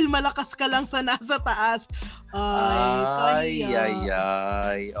 Pero dahil malakas ka lang sa nasa taas,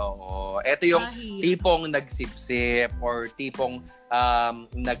 oo. Ito yung tipong nagsipsip or tipong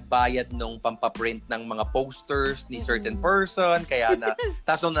nagbayad nung pampaprint ng mga posters ni certain person, kaya na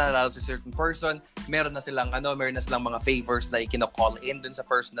taso na nanalo si certain person, meron na silang mga favors na ikino-call in dun sa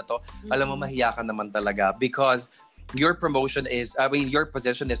person na to. Alam mo, mahiya ka naman talaga because your promotion is, your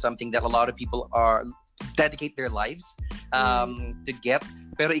position is something that a lot of people are dedicate their lives to get.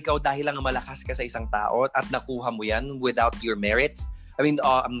 Pero ikaw dahil lang malakas ka sa isang tao at nakuha mo yan without your merits,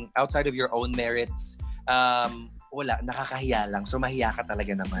 outside of your own merits, wala, nakakahiya lang. So mahiya ka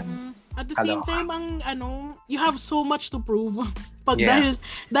talaga naman. At the same time, you have so much to prove. Pag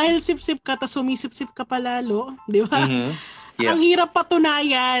dahil sip-sip ka, tas sumisip-sip ka palalo, di ba? Yes. Ang hirap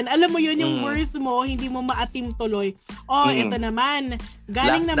patunayan. Alam mo yun, yung worth mo, hindi mo maatim tuloy. Ito naman.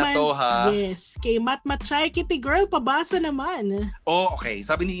 Galing last naman. Na to, ha? Yes. Kay Matt Machay, Kitty Girl, pabasa naman. Okay.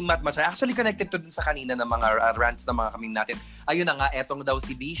 Sabi ni Matt Machay, actually connected to dun sa kanina ng mga rants na mga kaming natin. Ayun na nga, etong daw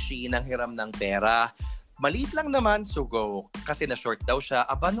si Bishi ng hiram ng pera. Maliit lang naman, so go. Kasi na-short daw siya.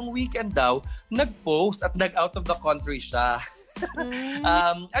 Aba, nung weekend daw, nag-post at nag-out of the country siya.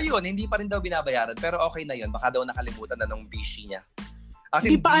 Ayun, hindi pa rin daw binabayaran. Pero okay na yun. Baka daw nakalimutan na nung bishi niya.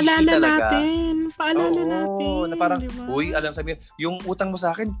 Di paalala natin. Paalala natin. Na parang, diba? Uy, sabi, yung utang mo sa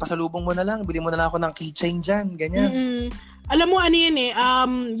akin, pasalubong mo na lang. Bili mo na lang ako ng keychain dyan. Ganyan. Alam mo, ano yun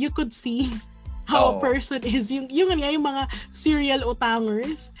you could see how a person is. Yung mga serial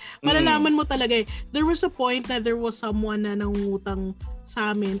utangers, malalaman mo talaga eh. There was a point na there was someone na nangungutang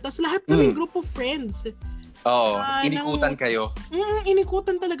sa amin. Tapos lahat kami group of friends. Inikutan kayo.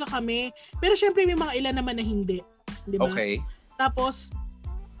 Inikutan talaga kami. Pero syempre may mga ilan naman na hindi. Diba? Okay. Tapos,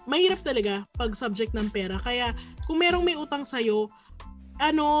 mahirap talaga pag subject ng pera. Kaya kung merong may utang sa'yo,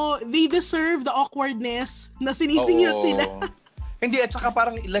 they deserve the awkwardness na sinisingil sila. Hindi, at saka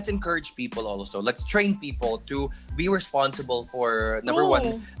parang let's encourage people also. Let's train people to be responsible for, number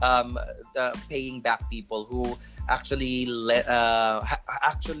one, paying back people who actually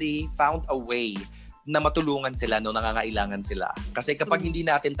found a way na matulungan sila no nangangailangan sila. Kasi kapag hindi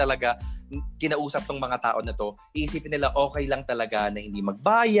natin talaga kinausap tong mga tao na to, iisipin nila okay lang talaga na hindi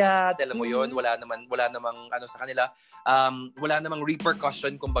magbayad, alam mo yon, wala namang sa kanila, wala namang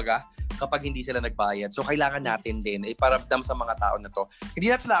repercussion kumbaga kapag hindi sila nagbayad. So kailangan natin din iparamdam sa mga tao na to. Hindi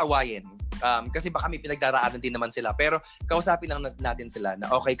natin sila awayin. Kasi baka may pinagdaraanan din naman sila, pero kausapin lang natin sila na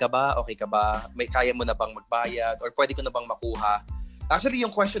okay ka ba? May kaya mo na bang magbayad or pwede ko na bang makuha? Actually,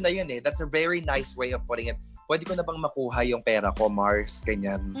 yung question na yun that's a very nice way of putting it. Pwede ko na bang makuha yung pera ko, Mars?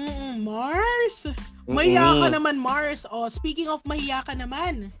 Ganyan. Mars? Mahiya ka naman, Mars. Speaking of mahiya ka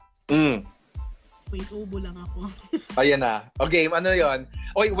naman. Wait, ubo lang ako. Ayan na. Okay, ano yun?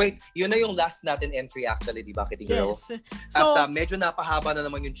 Wait. Yun na yung last natin entry actually, di ba, Kitty Girl? Yes. So, at medyo napahaba na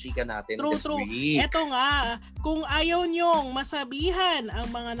naman yung chika natin this week. Ito nga, kung ayaw nyong masabihan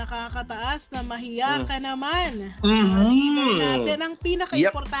ang mga nakakataas na mahiya ka naman, leader natin, ang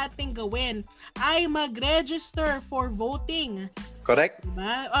pinaka-importanting gawin ay mag-register for voting. Correct?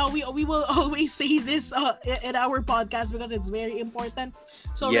 Diba? We will always say this in our podcast because it's very important.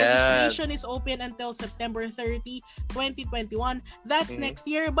 So registration is open until September 30, 2021. That's next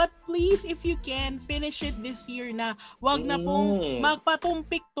year. But please, if you can, finish it this year na. Wag na pong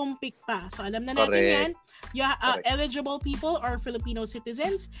magpatumpik-tumpik pa. So alam na natin yan. Eligible people are Filipino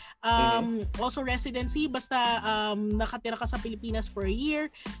citizens. Also residency, basta nakatira ka sa Pilipinas for a year.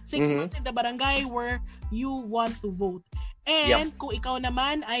 6 months in the barangay where you want to vote. And kung ikaw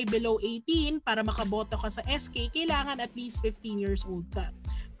naman ay below 18 para makaboto ka sa SK, kailangan at least 15 years old ka.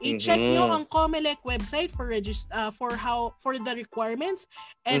 I-check nyo ang COMELEC website for for the requirements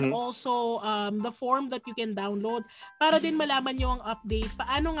and also the form that you can download para din malaman nyo ang updates.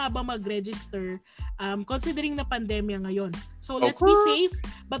 Paano nga ba mag-register considering na pandemya ngayon. So let's be safe,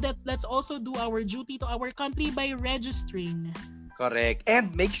 but let's also do our duty to our country by registering. Correct. And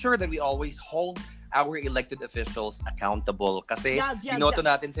make sure that we always hold our elected officials accountable. Kasi binoto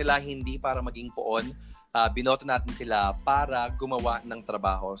natin sila hindi para maging poon. Binoto natin sila para gumawa ng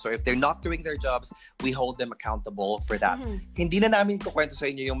trabaho. So if they're not doing their jobs, we hold them accountable for that. Hindi na namin kukwento sa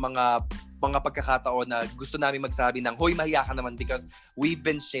inyo yung mga pagkakataon na gusto namin magsabi ng, hoy, mahiya ka naman because we've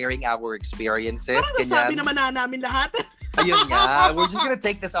been sharing our experiences. Parang nasabi naman na namin lahat. Ayun nga. We're just gonna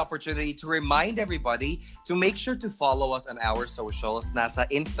take this opportunity to remind everybody to make sure to follow us on our socials. Nasa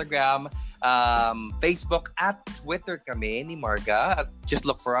Instagram, Facebook, at Twitter kami ni Marga. Just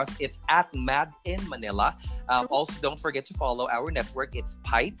look for us. It's at Mad in Manila. Also, don't forget to follow our network. It's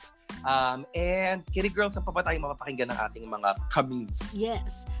Pipe. And Kitty Girl, saan pa ba tayo mapapakinggan ng ating mga kamins?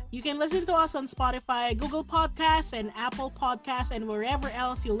 Yes. You can listen to us on Spotify, Google Podcasts, and Apple Podcasts, and wherever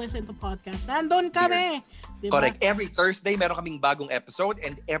else you listen to podcasts. Nandun kami! Diba? Correct. Every Thursday, meron kaming bagong episode,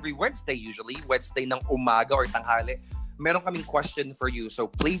 and every Wednesday Wednesday ng umaga or tanghali, meron kaming question for you. So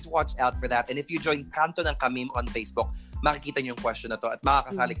please watch out for that. And if you join Kanto ng Kamim on Facebook, makikita niyo yung question na to at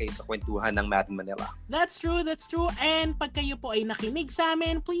makakasali kayo sa kwentuhan ng Mad in Manila. That's true. And pag kayo po ay nakinig sa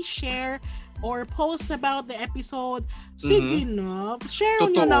amin, please share or post about the episode. Sige na. Share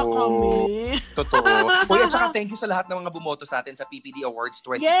nyo na kami. Totoo. At saka thank you sa lahat ng mga bumoto sa atin sa PPD Awards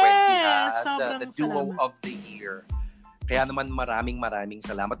 2020 as the Duo of the Year. Kaya naman maraming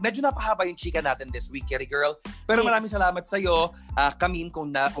salamat. Medyo napahaba yung chika natin this week, Kitty Girl. Pero maraming salamat sa'yo. Kamim,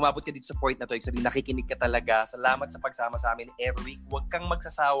 kung umabot ka dito sa point na to, sabihin, nakikinig ka talaga. Salamat sa pagsama sa amin every week. Huwag kang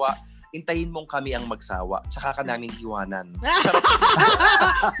magsasawa. Intayin mong kami ang magsawa. Tsaka ka namin iwanan.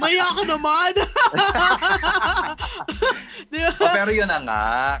 Maya ka naman! Pero yun na nga.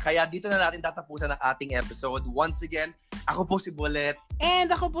 Kaya dito na natin tatapusan ang ating episode. Once again, ako po si Bullet.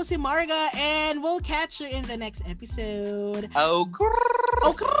 And ako po si Marga. And we'll catch you in the next episode. Oh,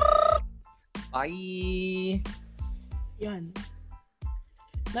 grrr. Bye! Yan.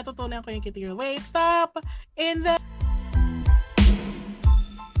 Natutunan ko yung Kitty Girl. Wait, stop! In the...